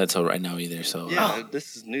didn't know that till right now either. So, Yeah,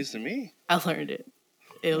 this is news to me. I learned it.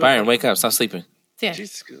 It was Byron, like- wake up! Stop sleeping. yeah.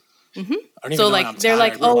 Jesus. I don't even So know like I'm they're tired,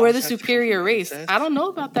 like, bro. oh, we're the Have to go superior for race. incest? I don't know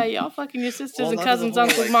about that. Y'all fucking your sisters Well, and a lot of cousins, the whole,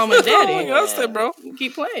 uncles, like- mom, and daddy. Oh, that's it, bro.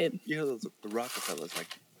 Keep playing. You know those, the Rockefellers,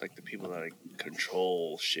 like the people that like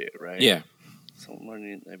control shit, right? Yeah, So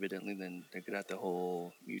evidently, then they got the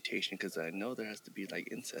whole mutation because I know there has to be like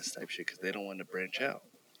incest type shit because they don't want to branch out.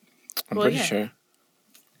 I'm Well, pretty yeah. sure.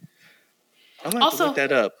 I'm gonna have to Also- look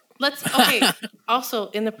that up. Okay. Also,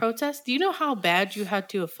 in the protest, do you know how bad you had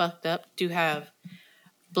to have fucked up to have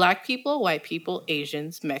black people, white people,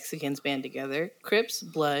 Asians, Mexicans band together, Crips,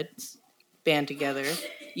 Bloods band together?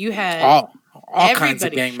 You had all kinds of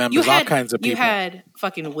everybody. gang You members, all had- kinds of people. You had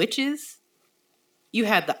fucking witches. You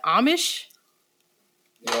had the Amish.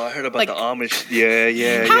 Yo, I heard about like- the Amish.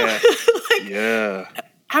 Yeah, How- yeah, like, yeah.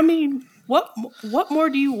 I mean, what more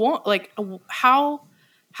do you want? Like, how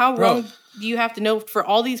How Bro. wrong do you have to know for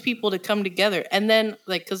all these people to come together? And then,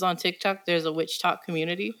 like, because on TikTok, there's a witch talk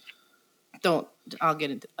community. I'll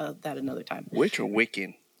get into that another time. Witch or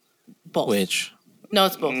Wiccan? Both. Which No,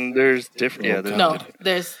 it's both. There's different. Oh, Yeah, there's No, different.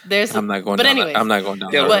 there's. I'm not going. But down anyways, I'm not going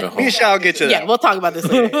down Yeah, that but- rabbit me hole. and Shao get to yeah, that. we'll talk about this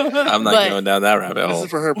later. I'm not but- going down that rabbit This hole. is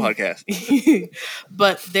for her podcast.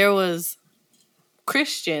 But there was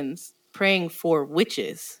Christians praying for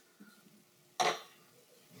witches.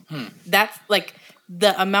 That's like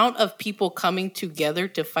the amount of people coming together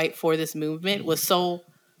to fight for this movement was so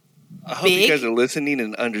I hope big. you guys are listening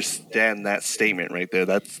and understand that statement right there.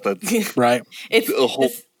 That's Right.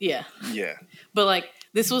 yeah. yeah. But like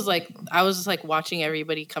this was like I was just like watching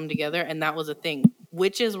everybody come together, and that was a thing.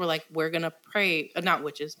 Witches were like, we're gonna pray. Not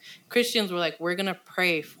witches. Christians were like, we're gonna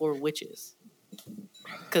pray for witches,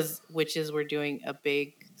 because witches were doing a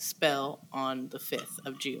big spell on the 5th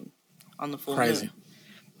of June, on the full Crazy. moon.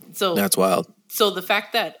 So That's wild. So the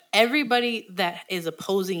fact that everybody that is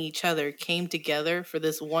opposing each other came together for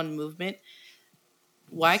this one movement,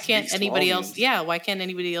 why can't Speaks anybody volumes. else? Yeah, why can't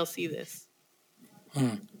anybody else see this?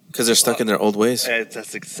 Because they're stuck in their old ways.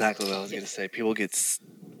 That's exactly what I was gonna say. People get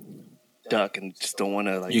stuck and just don't want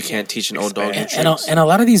to like. You can't teach an old dog new expand. tricks. And a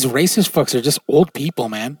lot of these racist fucks are just old people,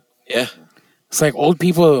 man. Yeah. It's like old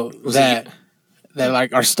people Was that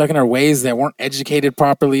like are stuck in their ways, that weren't educated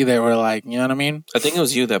properly. They were like, you know what I mean? I think it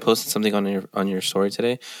was you that posted something on your story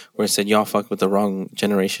today where it said y'all fucked with the wrong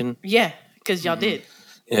generation. Yeah, because y'all did.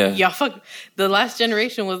 Yeah. Y'all fuck. The last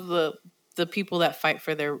generation was the people that fought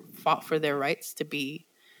for their rights to be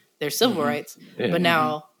their civil rights, Yeah. but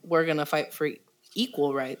now we're gonna fight for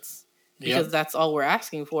equal rights because Yep. that's all we're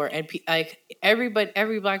asking for. And like every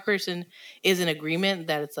black person is in agreement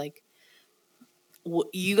that it's like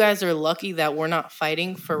you guys are lucky that we're not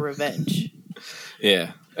fighting for revenge.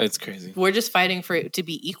 Yeah. It's crazy. We're just fighting for it to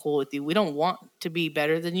be equal with you. We don't want to be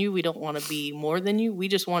better than you. We don't want to be more than you. We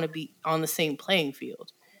just want to be on the same playing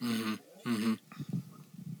field.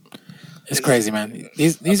 It's crazy, man.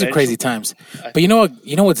 These are crazy times. But you know what?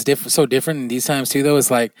 You know what's so different in these times too, though, is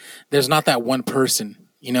like there's not that one person.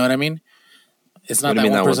 You know what I mean? It's not What do that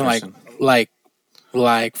you one mean, person, that one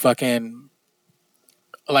like fucking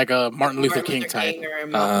like a Martin Luther King type or a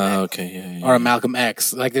Malcolm X. Okay. Yeah. or a Malcolm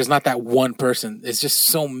X. Like there's not that one person. It's just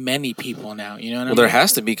so many people now. You know what I Well, mean? there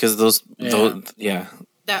has to be because those. Yeah.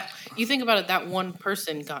 That you think about it, that one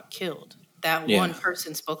person got killed. That Yeah. one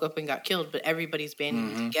person spoke up and got killed, but everybody's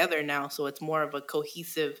banding together now, so it's more of a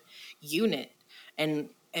cohesive unit. And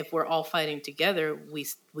if we're all fighting together,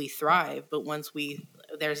 we thrive. But once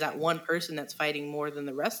there's that one person that's fighting more than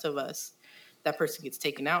the rest of us, that person gets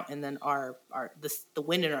taken out, and then the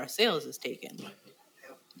wind in our sails is taken.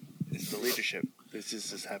 It's the leadership. This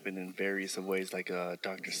has happened in various ways, like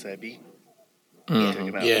Dr. Sebi. Mhm. Took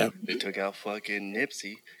him out. Yeah. They took out fucking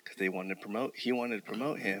Nipsey because they wanted to promote. He wanted to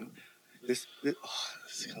promote him. This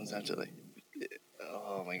comes down to like,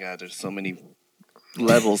 oh my god, there's so many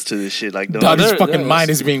levels to this shit. Like, no, Dog, his there- fucking there mind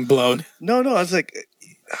is. is being blown. no, I was like,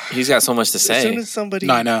 He's got so much to as soon say. as somebody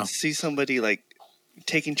No, I know. sees somebody like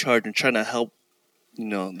taking charge and trying to help,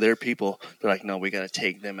 their people, they're like, no, we gotta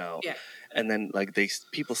take them out. Yeah. And then like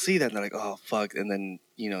people see that and they're like, oh fuck, and then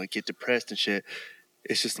get depressed and shit.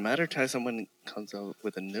 It's just a matter of time someone comes out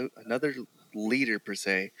with another leader per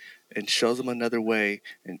se and shows them another way,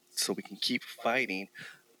 and so we can keep fighting.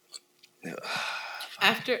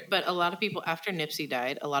 But a lot of people after Nipsey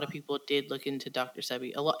died, a lot of people did look into Dr.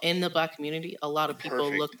 Sebi. A lot in the black community, a lot of people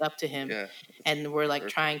Perfect. looked up to him. Yeah. And were like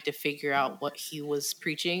Perfect. trying to figure out what he was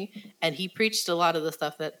preaching, and he preached a lot of the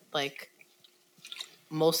stuff that like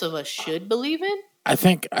most of us should believe in. I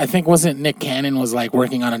think wasn't Nick Cannon was like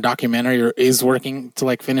working on a documentary or is working to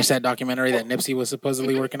like finish that documentary that Nipsey was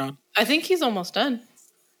supposedly working on. I think he's almost done.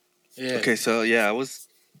 Yeah. Okay, so yeah, I was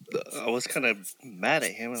kind of mad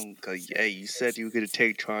at him. I'm like, hey, you said you were gonna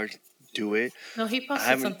take charge, do it. No, he I posted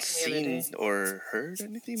haven't something the other seen day. or heard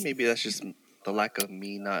anything. Maybe that's just the lack of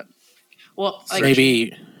me not. Well, like,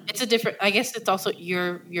 Maybe it's a different. I guess it's also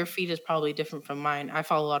your feed is probably different from mine. I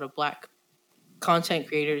follow a lot of black content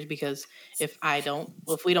creators because if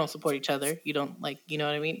we don't support each other, you don't like, you know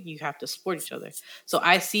what I mean? You have to support each other. So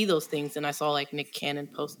I see those things, and I saw like Nick Cannon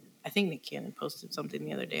post. I think Nick Cannon posted something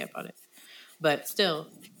the other day about it, but still,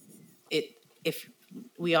 if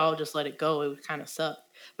we all just let it go, it would kind of suck.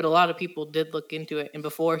 But a lot of people did look into it, and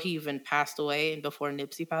before he even passed away, and before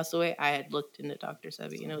Nipsey passed away, I had looked into Dr.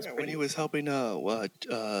 Sebi, and it was When pretty. he was helping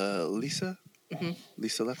Lisa, Mhm.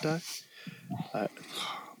 Lisa Left Eye,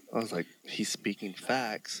 I was like, he's speaking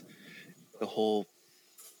facts. The whole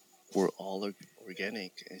we're all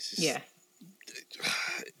organic. It's just, Yeah.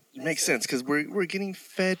 it makes sense because we're getting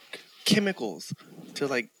fed chemicals to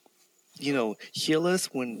like, heal us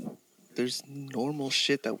when there's normal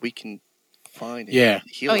shit that we can find. And Yeah.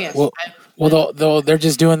 heal Oh, us. yeah. Well, they're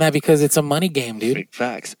just doing that because it's a money game, dude. Big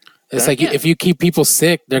facts. It's like if you keep people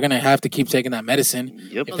sick, they're gonna have to keep taking that medicine.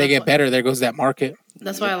 Yep. If they get better, there goes that market.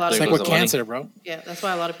 That's why a lot It's of like goes with the money. cancer, bro. Yeah, that's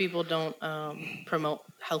why a lot of people don't promote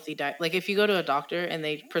healthy diet. Like if you go to a doctor and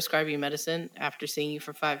they prescribe you medicine after seeing you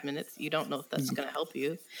for 5 minutes, you don't know if that's going to help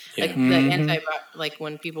you. Yeah. Like the like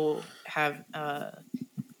when people have an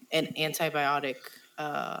antibiotic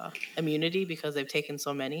immunity because they've taken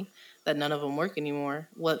so many that none of them work anymore.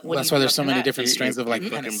 What Well, that's do why you there's do so after many that? different strains of like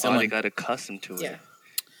Your fucking body penicillin. got accustomed to it. Yeah.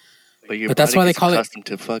 But that's why they call it- accustomed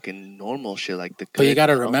to fucking normal shit like the. But you good, got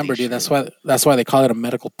to healthy remember, dude. shit. That's why they call it a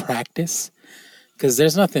medical practice, because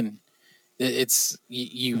there's nothing. It's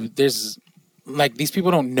you. There's like these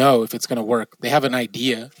people don't know if it's gonna work. They have an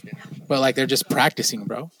idea, but like they're just practicing,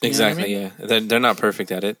 bro. You know what I Exactly. mean? Yeah, they're not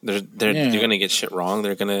perfect at it. They're Yeah. gonna get shit wrong.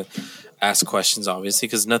 They're gonna ask questions, obviously,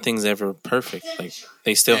 because nothing's ever perfect. Like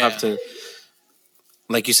they still have to,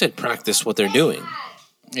 like you said, practice what they're doing.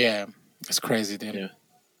 Yeah, it's crazy, dude. Yeah.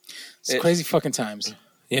 It's crazy fucking times.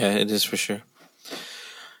 Yeah, it is for sure.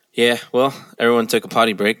 Yeah. Well, everyone took a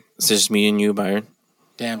potty break. It's just me and you, Byron.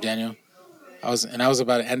 Damn, Daniel. I was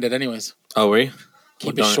about to end it anyways. Oh, were you?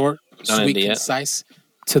 Keep Well, it short, don't end sweet, it yet. concise,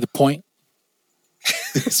 to the point.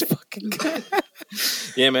 This fucking guy.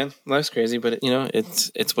 Yeah, man. Life's crazy, but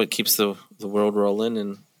it's what keeps the world rolling.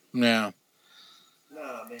 And Yeah.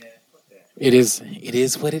 It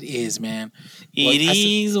is what it is, man. it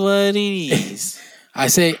is what it is. I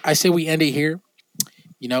say we end it here.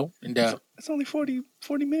 And It's only 40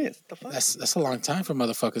 minutes. The fuck? that's a long time for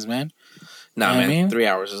motherfuckers, man. Nah, You know what man. I mean? 3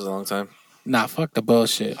 hours is a long time. Nah, fuck the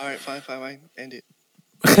bullshit. All right, fine. End it.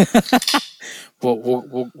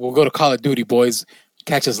 We'll go to Call of Duty, boys.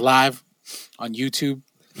 Catch us live on YouTube.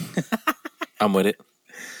 I'm with it.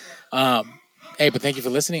 Hey, but thank you for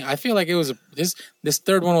listening. I feel like it was this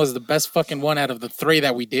third one was the best fucking one out of the 3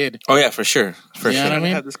 that we did. Oh yeah, for sure, for Yeah, sure. I Trying to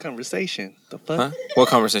mean- have this conversation. The fuck? Huh? What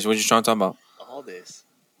conversation? What you trying to talk about? All this.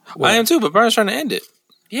 I am too, but Brian's trying to end it.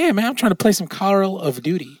 Yeah, man, I'm trying to play some Call of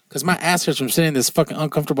Duty because my ass hurts from sitting in this fucking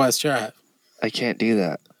uncomfortable ass chair I have. I can't do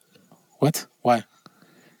that. What? Why?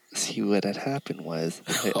 See, what had happened was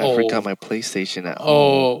I Oh. forgot my PlayStation at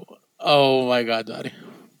home. Oh my God, Daddy,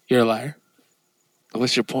 you're a liar.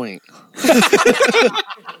 What's your point? I'm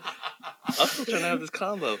still trying to have this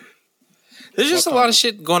combo. There's just a lot of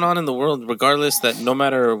shit going on in the world, regardless that no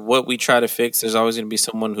matter what we try to fix, there's always going to be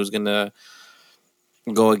someone who's going to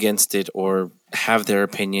go against it or have their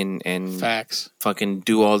opinion and Facts. fucking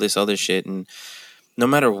do all this other shit. And no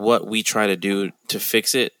matter what we try to do to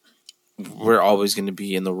fix it, we're always going to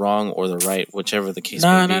be in the wrong or the right, whichever the case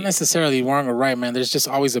Nah, may be. not necessarily wrong or right, man. There's just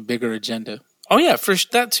always a bigger agenda. Oh, yeah, for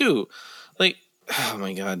that too. Like, oh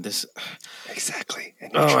my God, this. Exactly.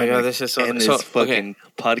 And Oh my trying God, to this is so. end so this fucking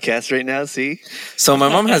podcast right now. See? So my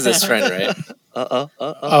mom has this friend, right?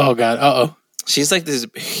 Oh God. Uh-oh. She's like this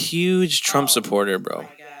huge Trump supporter, bro.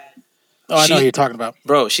 Oh, I know She- who you're talking about.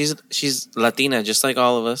 Bro, she's Latina, just like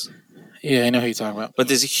all of us, Yeah, I know who you're talking about. but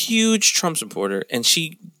this huge Trump supporter, and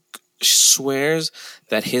she swears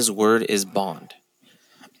that his word is bond.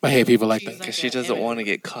 I hate people like She's that. Because she doesn't want to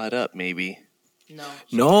get caught up, maybe. No.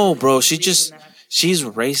 No, bro, She's she's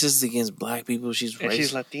racist against black people. She's And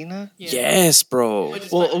she's racist. Latina? Yeah. Yes, bro. Which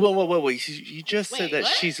is Well, fine. wait. You just said Wait, that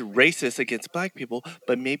what? she's racist against black people,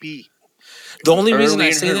 but maybe The only reason early I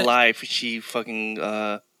in say her that, life, she fucking,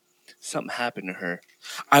 something happened to her.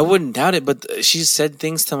 I wouldn't doubt it, but she said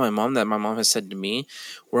things to my mom that my mom has said to me,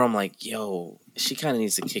 where I'm like, yo, she kind of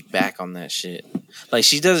needs to kick back on that shit. Like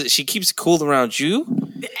she keeps cool around you.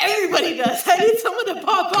 Everybody does. I need someone to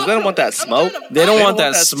pop up. Because they don't want that smoke. They don't want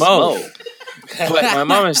that smoke. But my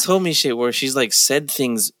mom has told me shit where she's like said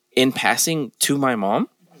things in passing to my mom,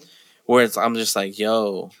 where I'm just like,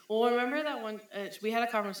 yo, Well, remember that one? We had a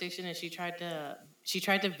conversation, and she tried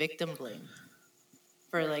to victim blame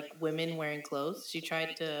for like women wearing clothes. She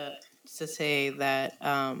tried to say that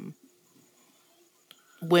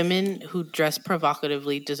women who dress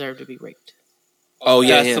provocatively deserve to be raped. oh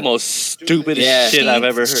yeah, That's yeah. the most stupidest Yeah. shit I've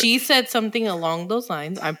ever heard. She said something along those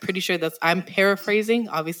lines. I'm pretty sure I'm paraphrasing,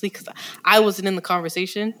 obviously, because I wasn't in the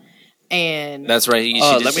conversation. And That's right. She did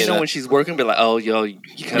let me say know that. when she's working. Be like, oh, yo, you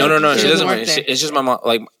kind No, of. she She doesn't. doesn't work Work. there. It's just my mom.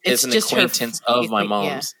 Like it's an just her acquaintance of my yeah.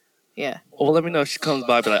 mom's. Yeah. Well, let me know if she comes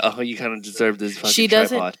by. Be like, oh, you kind of deserve this fucking She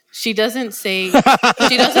doesn't. tripod. She doesn't say.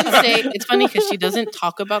 She doesn't say. It's funny because she doesn't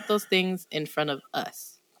talk about those things in front of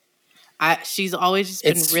us. She's always just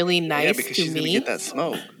been It's- really nice Yeah, because to she's gonna me. get that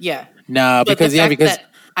smoke. Yeah, Nah, but because the fact that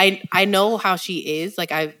I know how she is.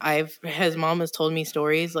 Like his mom has told me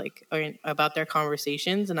stories like about their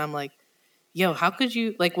conversations, and I'm like, yo, how could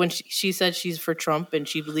you, like, when she said she's for Trump and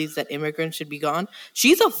she believes that immigrants should be gone,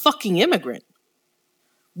 she's a fucking immigrant.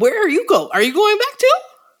 Where are you go? Are you going back too?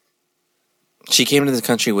 She came into the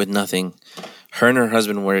country with nothing. Her and her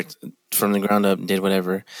husband worked from the ground up, did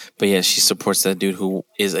whatever. But yeah, she supports that dude who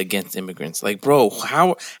is against immigrants. Like, bro,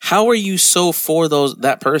 how are you so for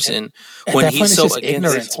that person At when that point, he's it's so just against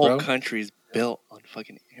ignorance, This whole bro. country is built on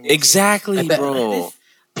fucking immigrants. Exactly, At that- bro.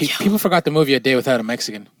 People forgot the movie A Day Without a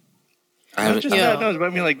Mexican. I Not haven't. just Yeah. that, no, but I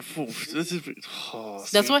mean, like, this is. Oh,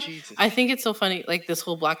 That's sweet why Jesus. I think it's so funny. Like this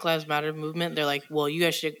whole Black Lives Matter movement, they're like, well, you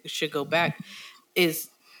guys should go back. Is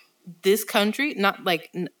this country not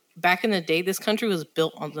like back in the day? This country was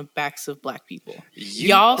built on the backs of black people.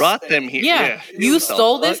 You brought them here. Yeah, you What the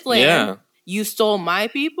stole this fuck? land. Yeah. You stole my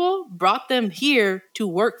people, brought them here to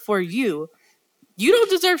work for you. You don't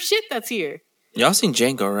deserve shit that's here. Y'all seen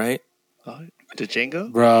Django, right? The Django?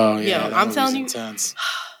 Bro, Yo, yeah. that I'm movie's telling you- intense.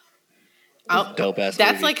 Dope ass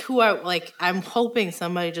That's movie. like who I like. I'm hoping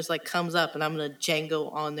somebody just like comes up and I'm gonna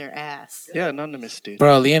Django on their ass. Yeah, anonymous dude.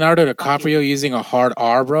 Bro, Leonardo DiCaprio using a hard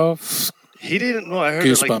R, bro. He didn't know. I heard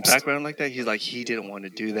like Goosebumps. background like that. He's like he didn't want to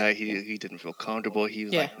do that. He didn't feel comfortable. He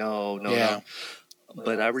was Yeah. like no. Yeah.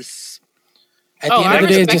 But I At the I end of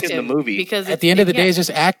the day, it's respect just in the movie. because at the end of the day, yeah. it's just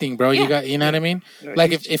acting, bro. Yeah. You know what I mean? Yeah,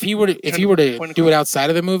 Like he's if he were to point do it across. outside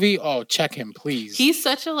of the movie, oh, check him, please. He's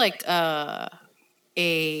such a like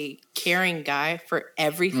a caring guy for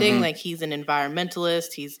everything. Mhm. Like he's an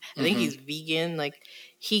environmentalist. I think he's vegan. Like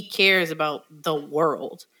he cares about the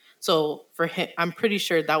world. So for him, I'm pretty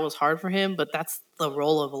sure that was hard for him, but that's the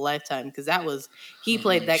role of a lifetime because he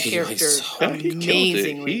played that He character was so- Yeah, he killed it.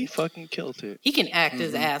 amazingly. He fucking killed it. He can act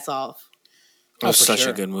his ass off. It was for such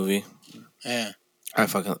sure. a good movie. Yeah. I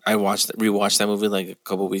rewatched that movie like a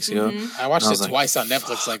couple weeks ago. Mhm. I watched I it was like, twice on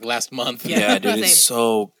Netflix like last month. Yeah. Yeah, dude, Same. it's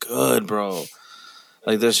so good, bro.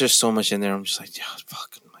 Like, there's just so much in there. I'm just like, yeah,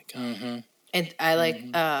 fucking my god. Mm-hmm. And I like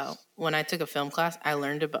when I took a film class, I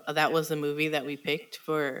learned about that was the movie that we picked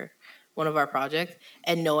for one of our projects,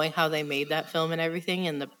 and knowing how they made that film and everything,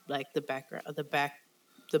 and the background,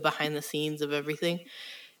 the behind the scenes of everything,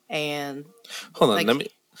 and Hold on, like-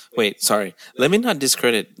 let me not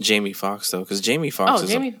discredit Jamie Foxx though, because Jamie Foxx is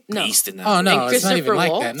Jamie- a no. beast in that. Oh movie. no, And it's not even Christopher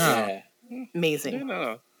like Waltz? that. No. Yeah, amazing.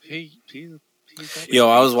 no. He's Yo,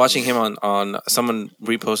 I was watching him on someone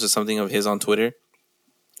reposted something of his on Twitter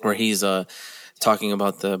where he's talking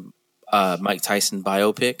about the Mike Tyson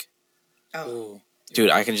biopic. Ooh. Dude,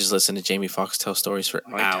 I can just listen to Jamie Foxx tell stories for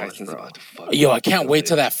Mike hours, Tyson's bro. about to fuck. Yo, I can't wait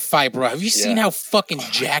till that fight, bro. Have you seen Yeah. how fucking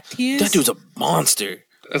jacked he is? That dude's a monster.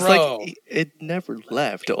 It's Bro. like it never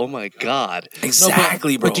left. Oh my god.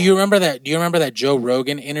 Exactly, bro. But do you remember that? Do you remember that Joe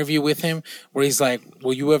Rogan interview with him where he's like,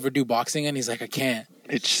 "Will you ever do boxing?" And he's like, "I can't."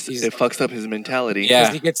 It fucks up his mentality.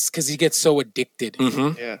 Yeah. because he gets so addicted.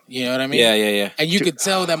 Mm-hmm. Yeah. You know what I mean? Yeah. And you could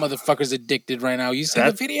tell that motherfucker's addicted right now. You see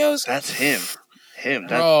the videos, That's him.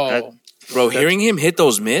 bro. Bro, hearing him hit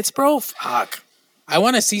those mitts, bro, fuck. I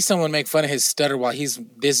want to see someone make fun of his stutter while he's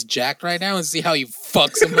this jacked right now and see how he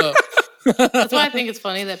fucks him up. That's why I think it's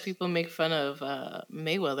funny that people make fun of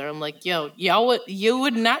Mayweather. I'm like, yo, you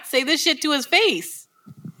would not say this shit to his face.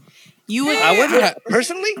 You would. I wouldn't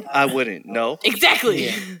personally. I wouldn't. No. Exactly.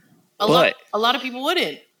 Yeah. A lot of people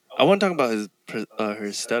wouldn't. I want to talk about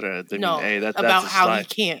her stutter. I mean, No, hey, that's about his how style.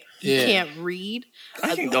 he Yeah. can't read.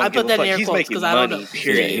 I think I don't give put that a in fuck. air He's quotes making because I don't money.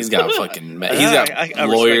 know. Yeah, he's got fucking, he's got I respect-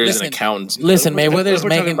 lawyers Listen, and accountants. Listen, Mayweather's We're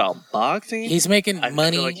talking making about boxing. he's making I feel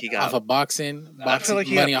money like he got- off of boxing I feel like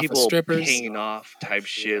he money got off of people strippers. paying off type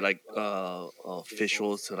shit, like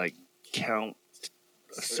officials to like count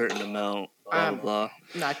a certain amount. Blah blah. blah.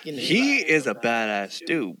 Not getting He is a badass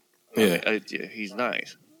dude. Yeah. Yeah, he's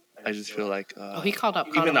nice. I just feel like he called out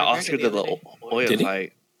Conor even the McGregor Oscar the de other la day. Hoya Did he?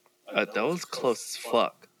 fight. That was close as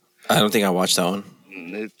fuck. I don't think I watched that one.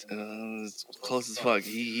 It's close as fuck.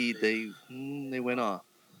 They went off.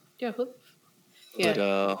 Yeah. But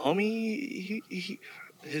homie,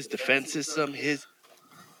 his defense system,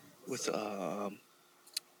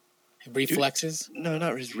 Reflexes. no,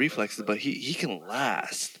 not his reflexes, but he can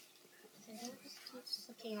last.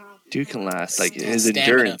 Dude can last. Like his Stamina.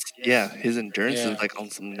 endurance. Yeah, his endurance Yeah. is like on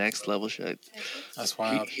some next level shit. That's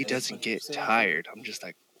wild. He doesn't get tired. I'm just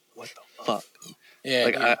like, what the fuck? Yeah,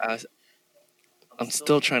 Like dude. I'm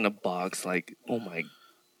still trying to box. Like, oh my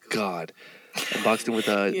god, I'm boxing with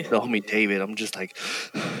the homie David. I'm just like,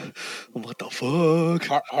 what the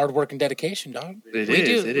fuck? hard work and dedication, dog. It We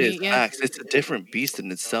is. do. It is. Yeah. Facts. It's a different beast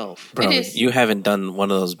in itself. Bro, It is. you haven't done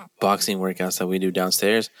one of those boxing workouts that we do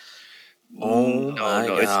downstairs. Oh my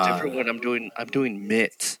no, it's God. different when I'm doing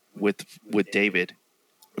mitts with David.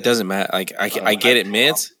 It doesn't matter. Like I get it,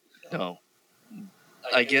 mitts. No,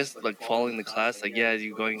 I guess like following the class, like yeah,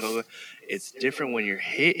 you going over. It's different when you're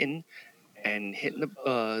hitting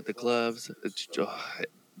the gloves.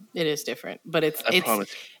 It is different, but it's I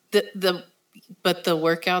promise. the but the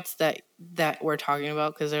workouts that we're talking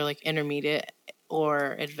about, because they're like intermediate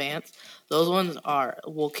or advanced, those ones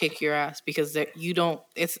will kick your ass, because you don't.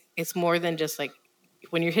 It's more than just like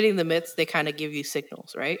when you're hitting the mitts, they kind of give you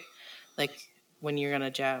signals, right? Like when you're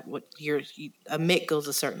gonna jab, a mitt goes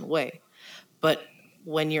a certain way, but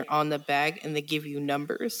when you're on the bag and they give you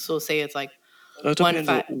numbers, so say it's like It 1 depends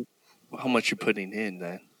 5. on how much you're putting in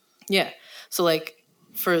then. Yeah. So like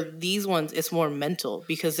for these ones, it's more mental,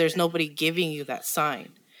 because there's nobody giving you that sign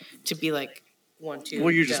to be like 1 2.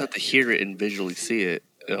 Well, you just have to hear it and visually see it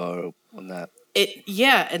on that.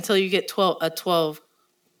 Until you get 12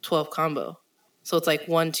 combo. So it's like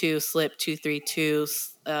 1 2 slip 2 3 2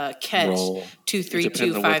 catch Roll. 2 3 It 2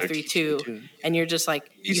 depends on what 5 they're 3 teaching you 2, too. and you're just like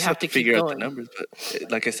You just have to figure keep out the going. numbers,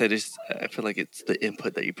 but like I said, I feel like it's the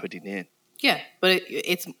input that you're putting in. Yeah, but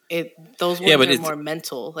those ones Yeah, but are it's- more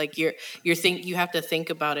mental. Like you have to think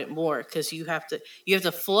about it more, because you have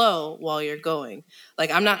to flow while you're going. Like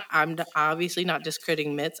I'm obviously not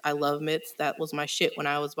discrediting mitts. I love mitts. That was my shit when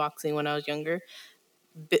I was boxing when I was younger.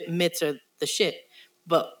 Mitts are the shit.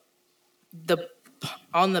 But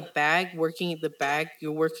on the bag, working the bag,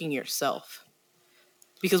 you're working yourself.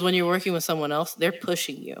 Because when you're working with someone else, they're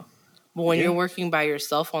pushing you. But when you're working by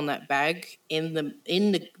yourself on that bag,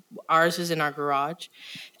 ours is in our garage,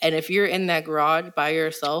 and if you're in that garage by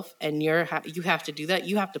yourself and you have to do that,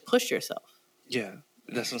 you have to push yourself. Yeah,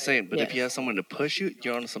 that's what I'm saying. But if you have someone to push you,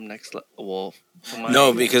 you're on some next level. Well,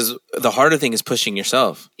 No, because the harder thing is pushing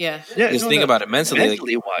yourself. Yeah. Just think about it mentally.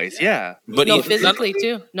 Mentally wise, yeah. But No, if- physically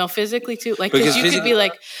too. No, physically too. Like, Because because you could physically- be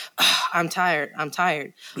like, I'm tired.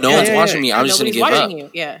 no one's watching me. I'm just going to Nobody's give watching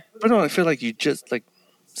up. you. Yeah. But no, I feel like you just like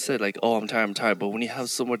said like, oh, I'm tired. But when you have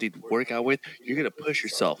somebody to work out with, you're gonna push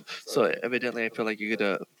yourself. So evidently, I feel like you're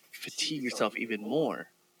gonna fatigue yourself even more.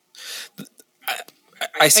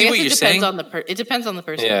 I see what it you're depends saying. it depends on the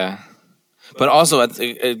person. Yeah. But also,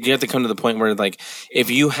 you have to come to the point where, like, if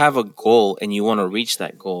you have a goal and you want to reach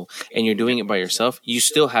that goal and you're doing it by yourself, you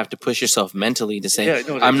still have to push yourself mentally to say,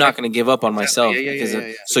 I'm not going to give up on myself.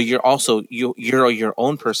 So you're also, you're your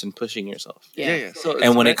own person pushing yourself. Yeah. So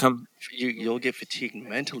And when it comes... you'll get fatigued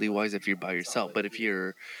mentally wise if you're by yourself. But if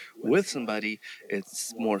you're with somebody,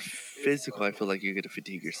 it's more physical. I feel like you're gonna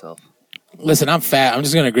fatigue yourself. Listen, I'm fat. I'm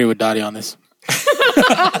just going to agree with Dottie on this.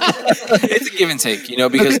 It's a give and take,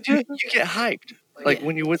 because... you get hyped. Like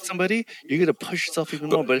when you're with somebody, you're gonna push yourself even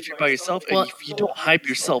more. But if you're by yourself and if you don't hype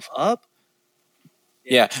yourself up,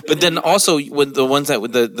 Yeah, but then also with the ones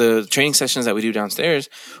with the training sessions that we do downstairs,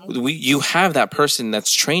 you have that person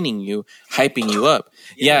that's training you, hyping you up.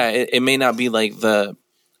 Yeah, it may not be like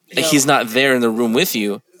he's not there in the room with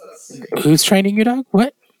you. Who's training you, dog?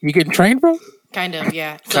 What? You getting trained, bro? Kind of,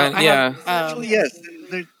 yeah. So yes,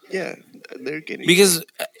 they're getting Because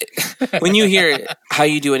when you hear how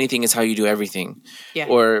you do anything is how you do everything, Yeah.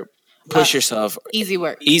 or push yourself, Easy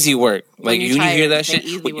work. easy work. Like you're when you hear tired, that say shit,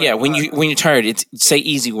 easy work. yeah. When you're tired, say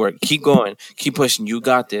easy work. Keep going, keep pushing. You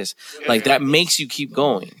got this. Like that makes you keep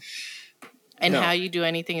going. And how you do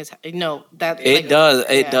anything is that It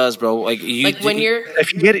does, bro. Like when you're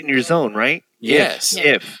if you get it in your zone, right? Yes.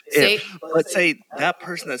 If let's say that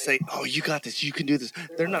person that say, "Oh, you got this, you can do this,"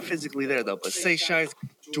 they're not physically there though. But say Shy's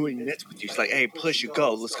doing mitts with you, it's like, "Hey, push, you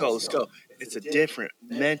go, let's go." It's a different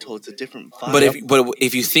mental, it's a different vibe. But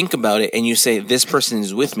if you think about it and you say this person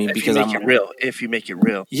is with me because if you make it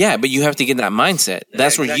real. Yeah, but you have to get that mindset.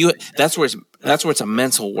 That's exactly. that's where it's a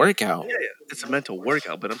mental workout. Yeah, it's a mental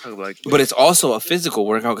workout, but I'm talking about But it's also a physical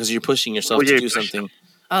workout because you're pushing yourself to do something.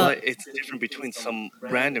 But it's different between some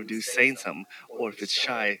random dude saying something, or if it's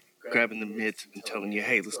Shy grabbing the mitts and telling you,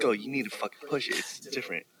 "Hey, let's go." You need to fucking push it. It's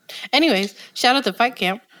different. Anyways, shout out to Fight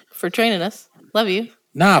Camp for training us. Love you.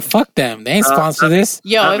 Nah, fuck them. They ain't sponsor this.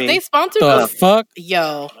 Yo, Not if me. they sponsored The us, fuck?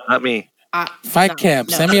 yo, Not me. Fight camp.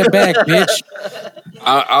 Send me a bag, bitch.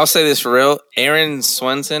 I'll say this for real. Aaron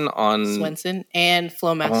Swenson on Swenson and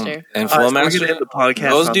Flowmaster. and We're gonna Flowmaster. end the podcast.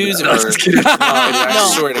 Those on dudes that. are.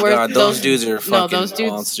 I swear to God, those dudes are fucking No,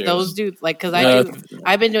 those dudes, like, because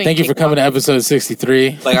I've been doing. Thank you for coming to episode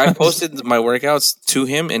 63. Like I posted my workouts to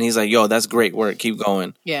him, and he's like, "Yo, that's great work. Keep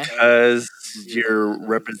going." Yeah. Because you're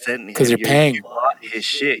representing him. 'Cause you're paying. You bought his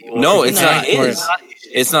shit. No, it's not paying for his.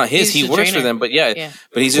 It's not his. He's He the works for trainer. them, but yeah,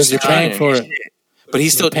 but he's Because just you're paying for it. But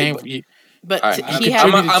he's still You're paying for you. But All right. he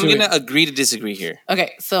I'm had. a- I'm to gonna it. agree to disagree here.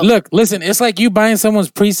 Okay, so Look, listen, it's like you buying someone's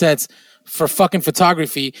presets for fucking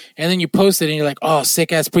photography, and then you post it and you're like, oh,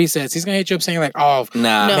 sick ass presets. He's gonna hit you up saying like, oh,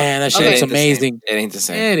 Nah, No. man, that shit Okay. looks amazing. It ain't the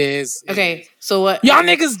same. It is. Okay, so what? Y'all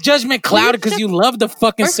niggas judgment clouded because you love the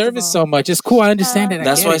fucking First of service all- so much. It's cool. I understand it.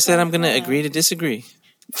 That's get why I it. said I'm gonna agree to disagree.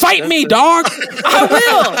 Fight me, dog. I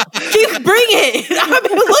will. Keep bring it. I've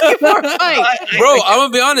been looking for a fight. Bro, I'm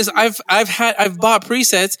gonna be honest. I've bought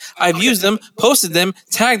presets. I've used them, posted them,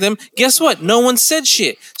 tagged them. Guess what? No one said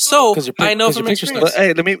shit. So 'Cause your I know 'cause your from picture's experience.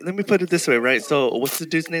 But hey, let me put it this way, right? So, what's the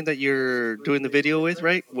dude's name that you're doing the video with,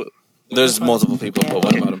 right? There's multiple people, but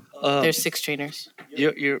what about him? There's 6 trainers.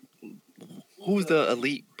 You're who's the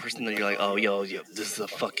elite person that you're like, oh, yo, this is a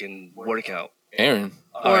fucking workout. Aaron.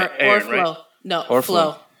 All right, Aaron, Flo. right? No, Or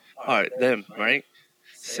Flo. Flo. All right, them, right?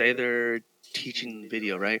 Say they're teaching the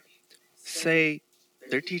video, right? Say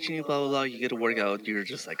they're teaching you blah blah blah. You get a workout, you're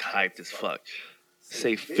just like hyped as fuck.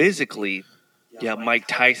 Say physically, you have Mike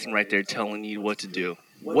Tyson right there telling you what to do.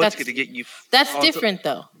 What's That's- gonna get you? That's also- different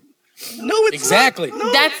though. No, it's Exactly. Not.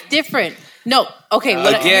 No. That's different. No. Okay.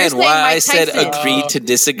 What you're Again, saying why I Mike said Tyson. agree to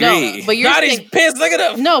disagree. No, but you're God, he's saying pissed. Look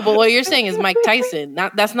at him. no. But what you're saying is Mike Tyson.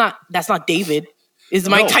 That's not David. Is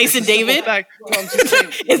Mike No, Tyson it's the simple David? fact- no, I'm just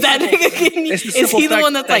saying- Is that nigga getting? It's the Is simple he the fact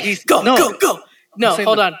one that's that like he's- go no. go go? No, I'm saying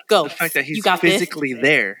hold the- on. Go. The fact that he's you got this. physically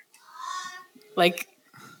there. Like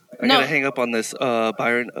I no. gotta hang up on this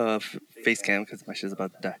Byron face cam because my shit's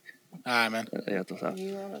about to die. All right, man. Yeah, those out.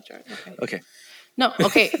 You on a chart, okay. Okay. No,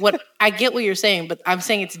 okay. What I get what you're saying, but I'm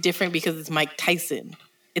saying it's different because it's Mike Tyson.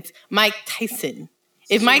 It's Mike Tyson.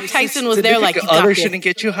 If Mike Tyson was there, like you Significant got other this. shouldn't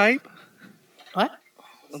get you hype. What?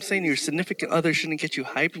 I'm saying your significant other shouldn't get you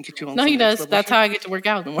hype and get you on. No, some he next does. level That's shit. how I get to work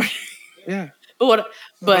out in the morning. Yeah. But what?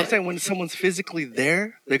 But I'm But saying when someone's physically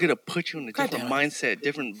there, they're gonna put you in a God different damn mindset,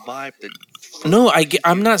 different vibe. That No,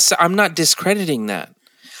 I'm not discrediting that.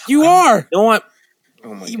 You are. You know what?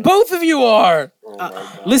 Oh my god. Both of you are.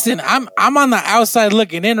 Listen, I'm on the outside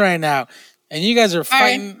looking in right now, and you guys are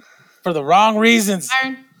fighting for the wrong reasons.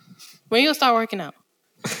 Byron, when you gonna start working out?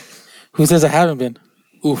 Who says I haven't been?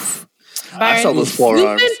 Oof. Byron, saw those you've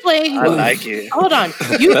forearms. been playing. I like it. Hold on,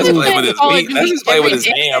 you've That's been playing with playing his Call of meat. That's Duty just playing with every his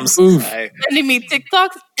day, hams. Oof. I, sending me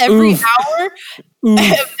TikToks every Oof. hour,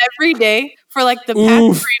 Oof. every day for like the past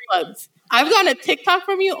Oof. 3 months. I've gotten a TikTok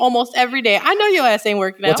from you almost every day. I know your ass ain't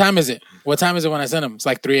working What out. time is it? What time is it when I send them? It's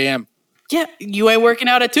like 3 a.m. Yeah, you ain't working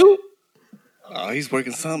out at 2. oh, he's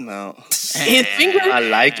working something out. His finger. I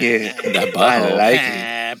like it. That I butthole. like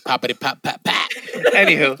it. Poppity pop pop pop.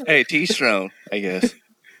 Anywho, hey, to each their own, I guess.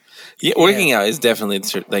 Yeah, working out is definitely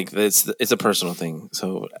like it's a personal thing.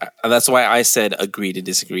 So that's why I said agree to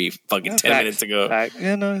disagree. Fucking 10 minutes ago.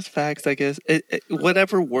 Yeah, no, it's facts. I guess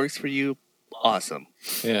whatever works for you, awesome.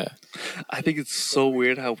 Yeah, I think it's so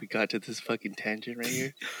weird how we got to this fucking tangent right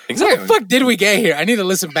here. How exactly. the fuck did we get here? I need to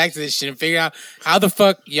listen back to this shit and figure out how the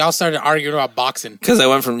fuck y'all started arguing about boxing. Because I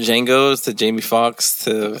went from Django's to Jamie Foxx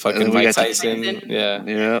to And fucking we Mike got to- Tyson. Yeah,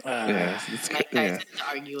 Yeah, yeah, it's, Mike yeah. Tyson's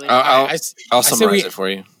arguing. I'll I I'll said summarize we- it for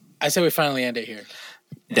you. I said we finally end it here.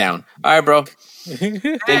 Down. All right, bro.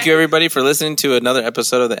 Thank you everybody for listening to another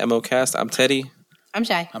episode of the MO Cast. I'm Teddy. I'm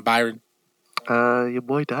shy. I'm Byron. Your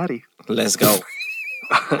boy Daddy. Let's go.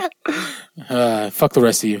 Fuck the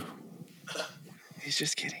rest of you. He's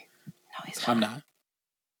just kidding. No, he's I'm not.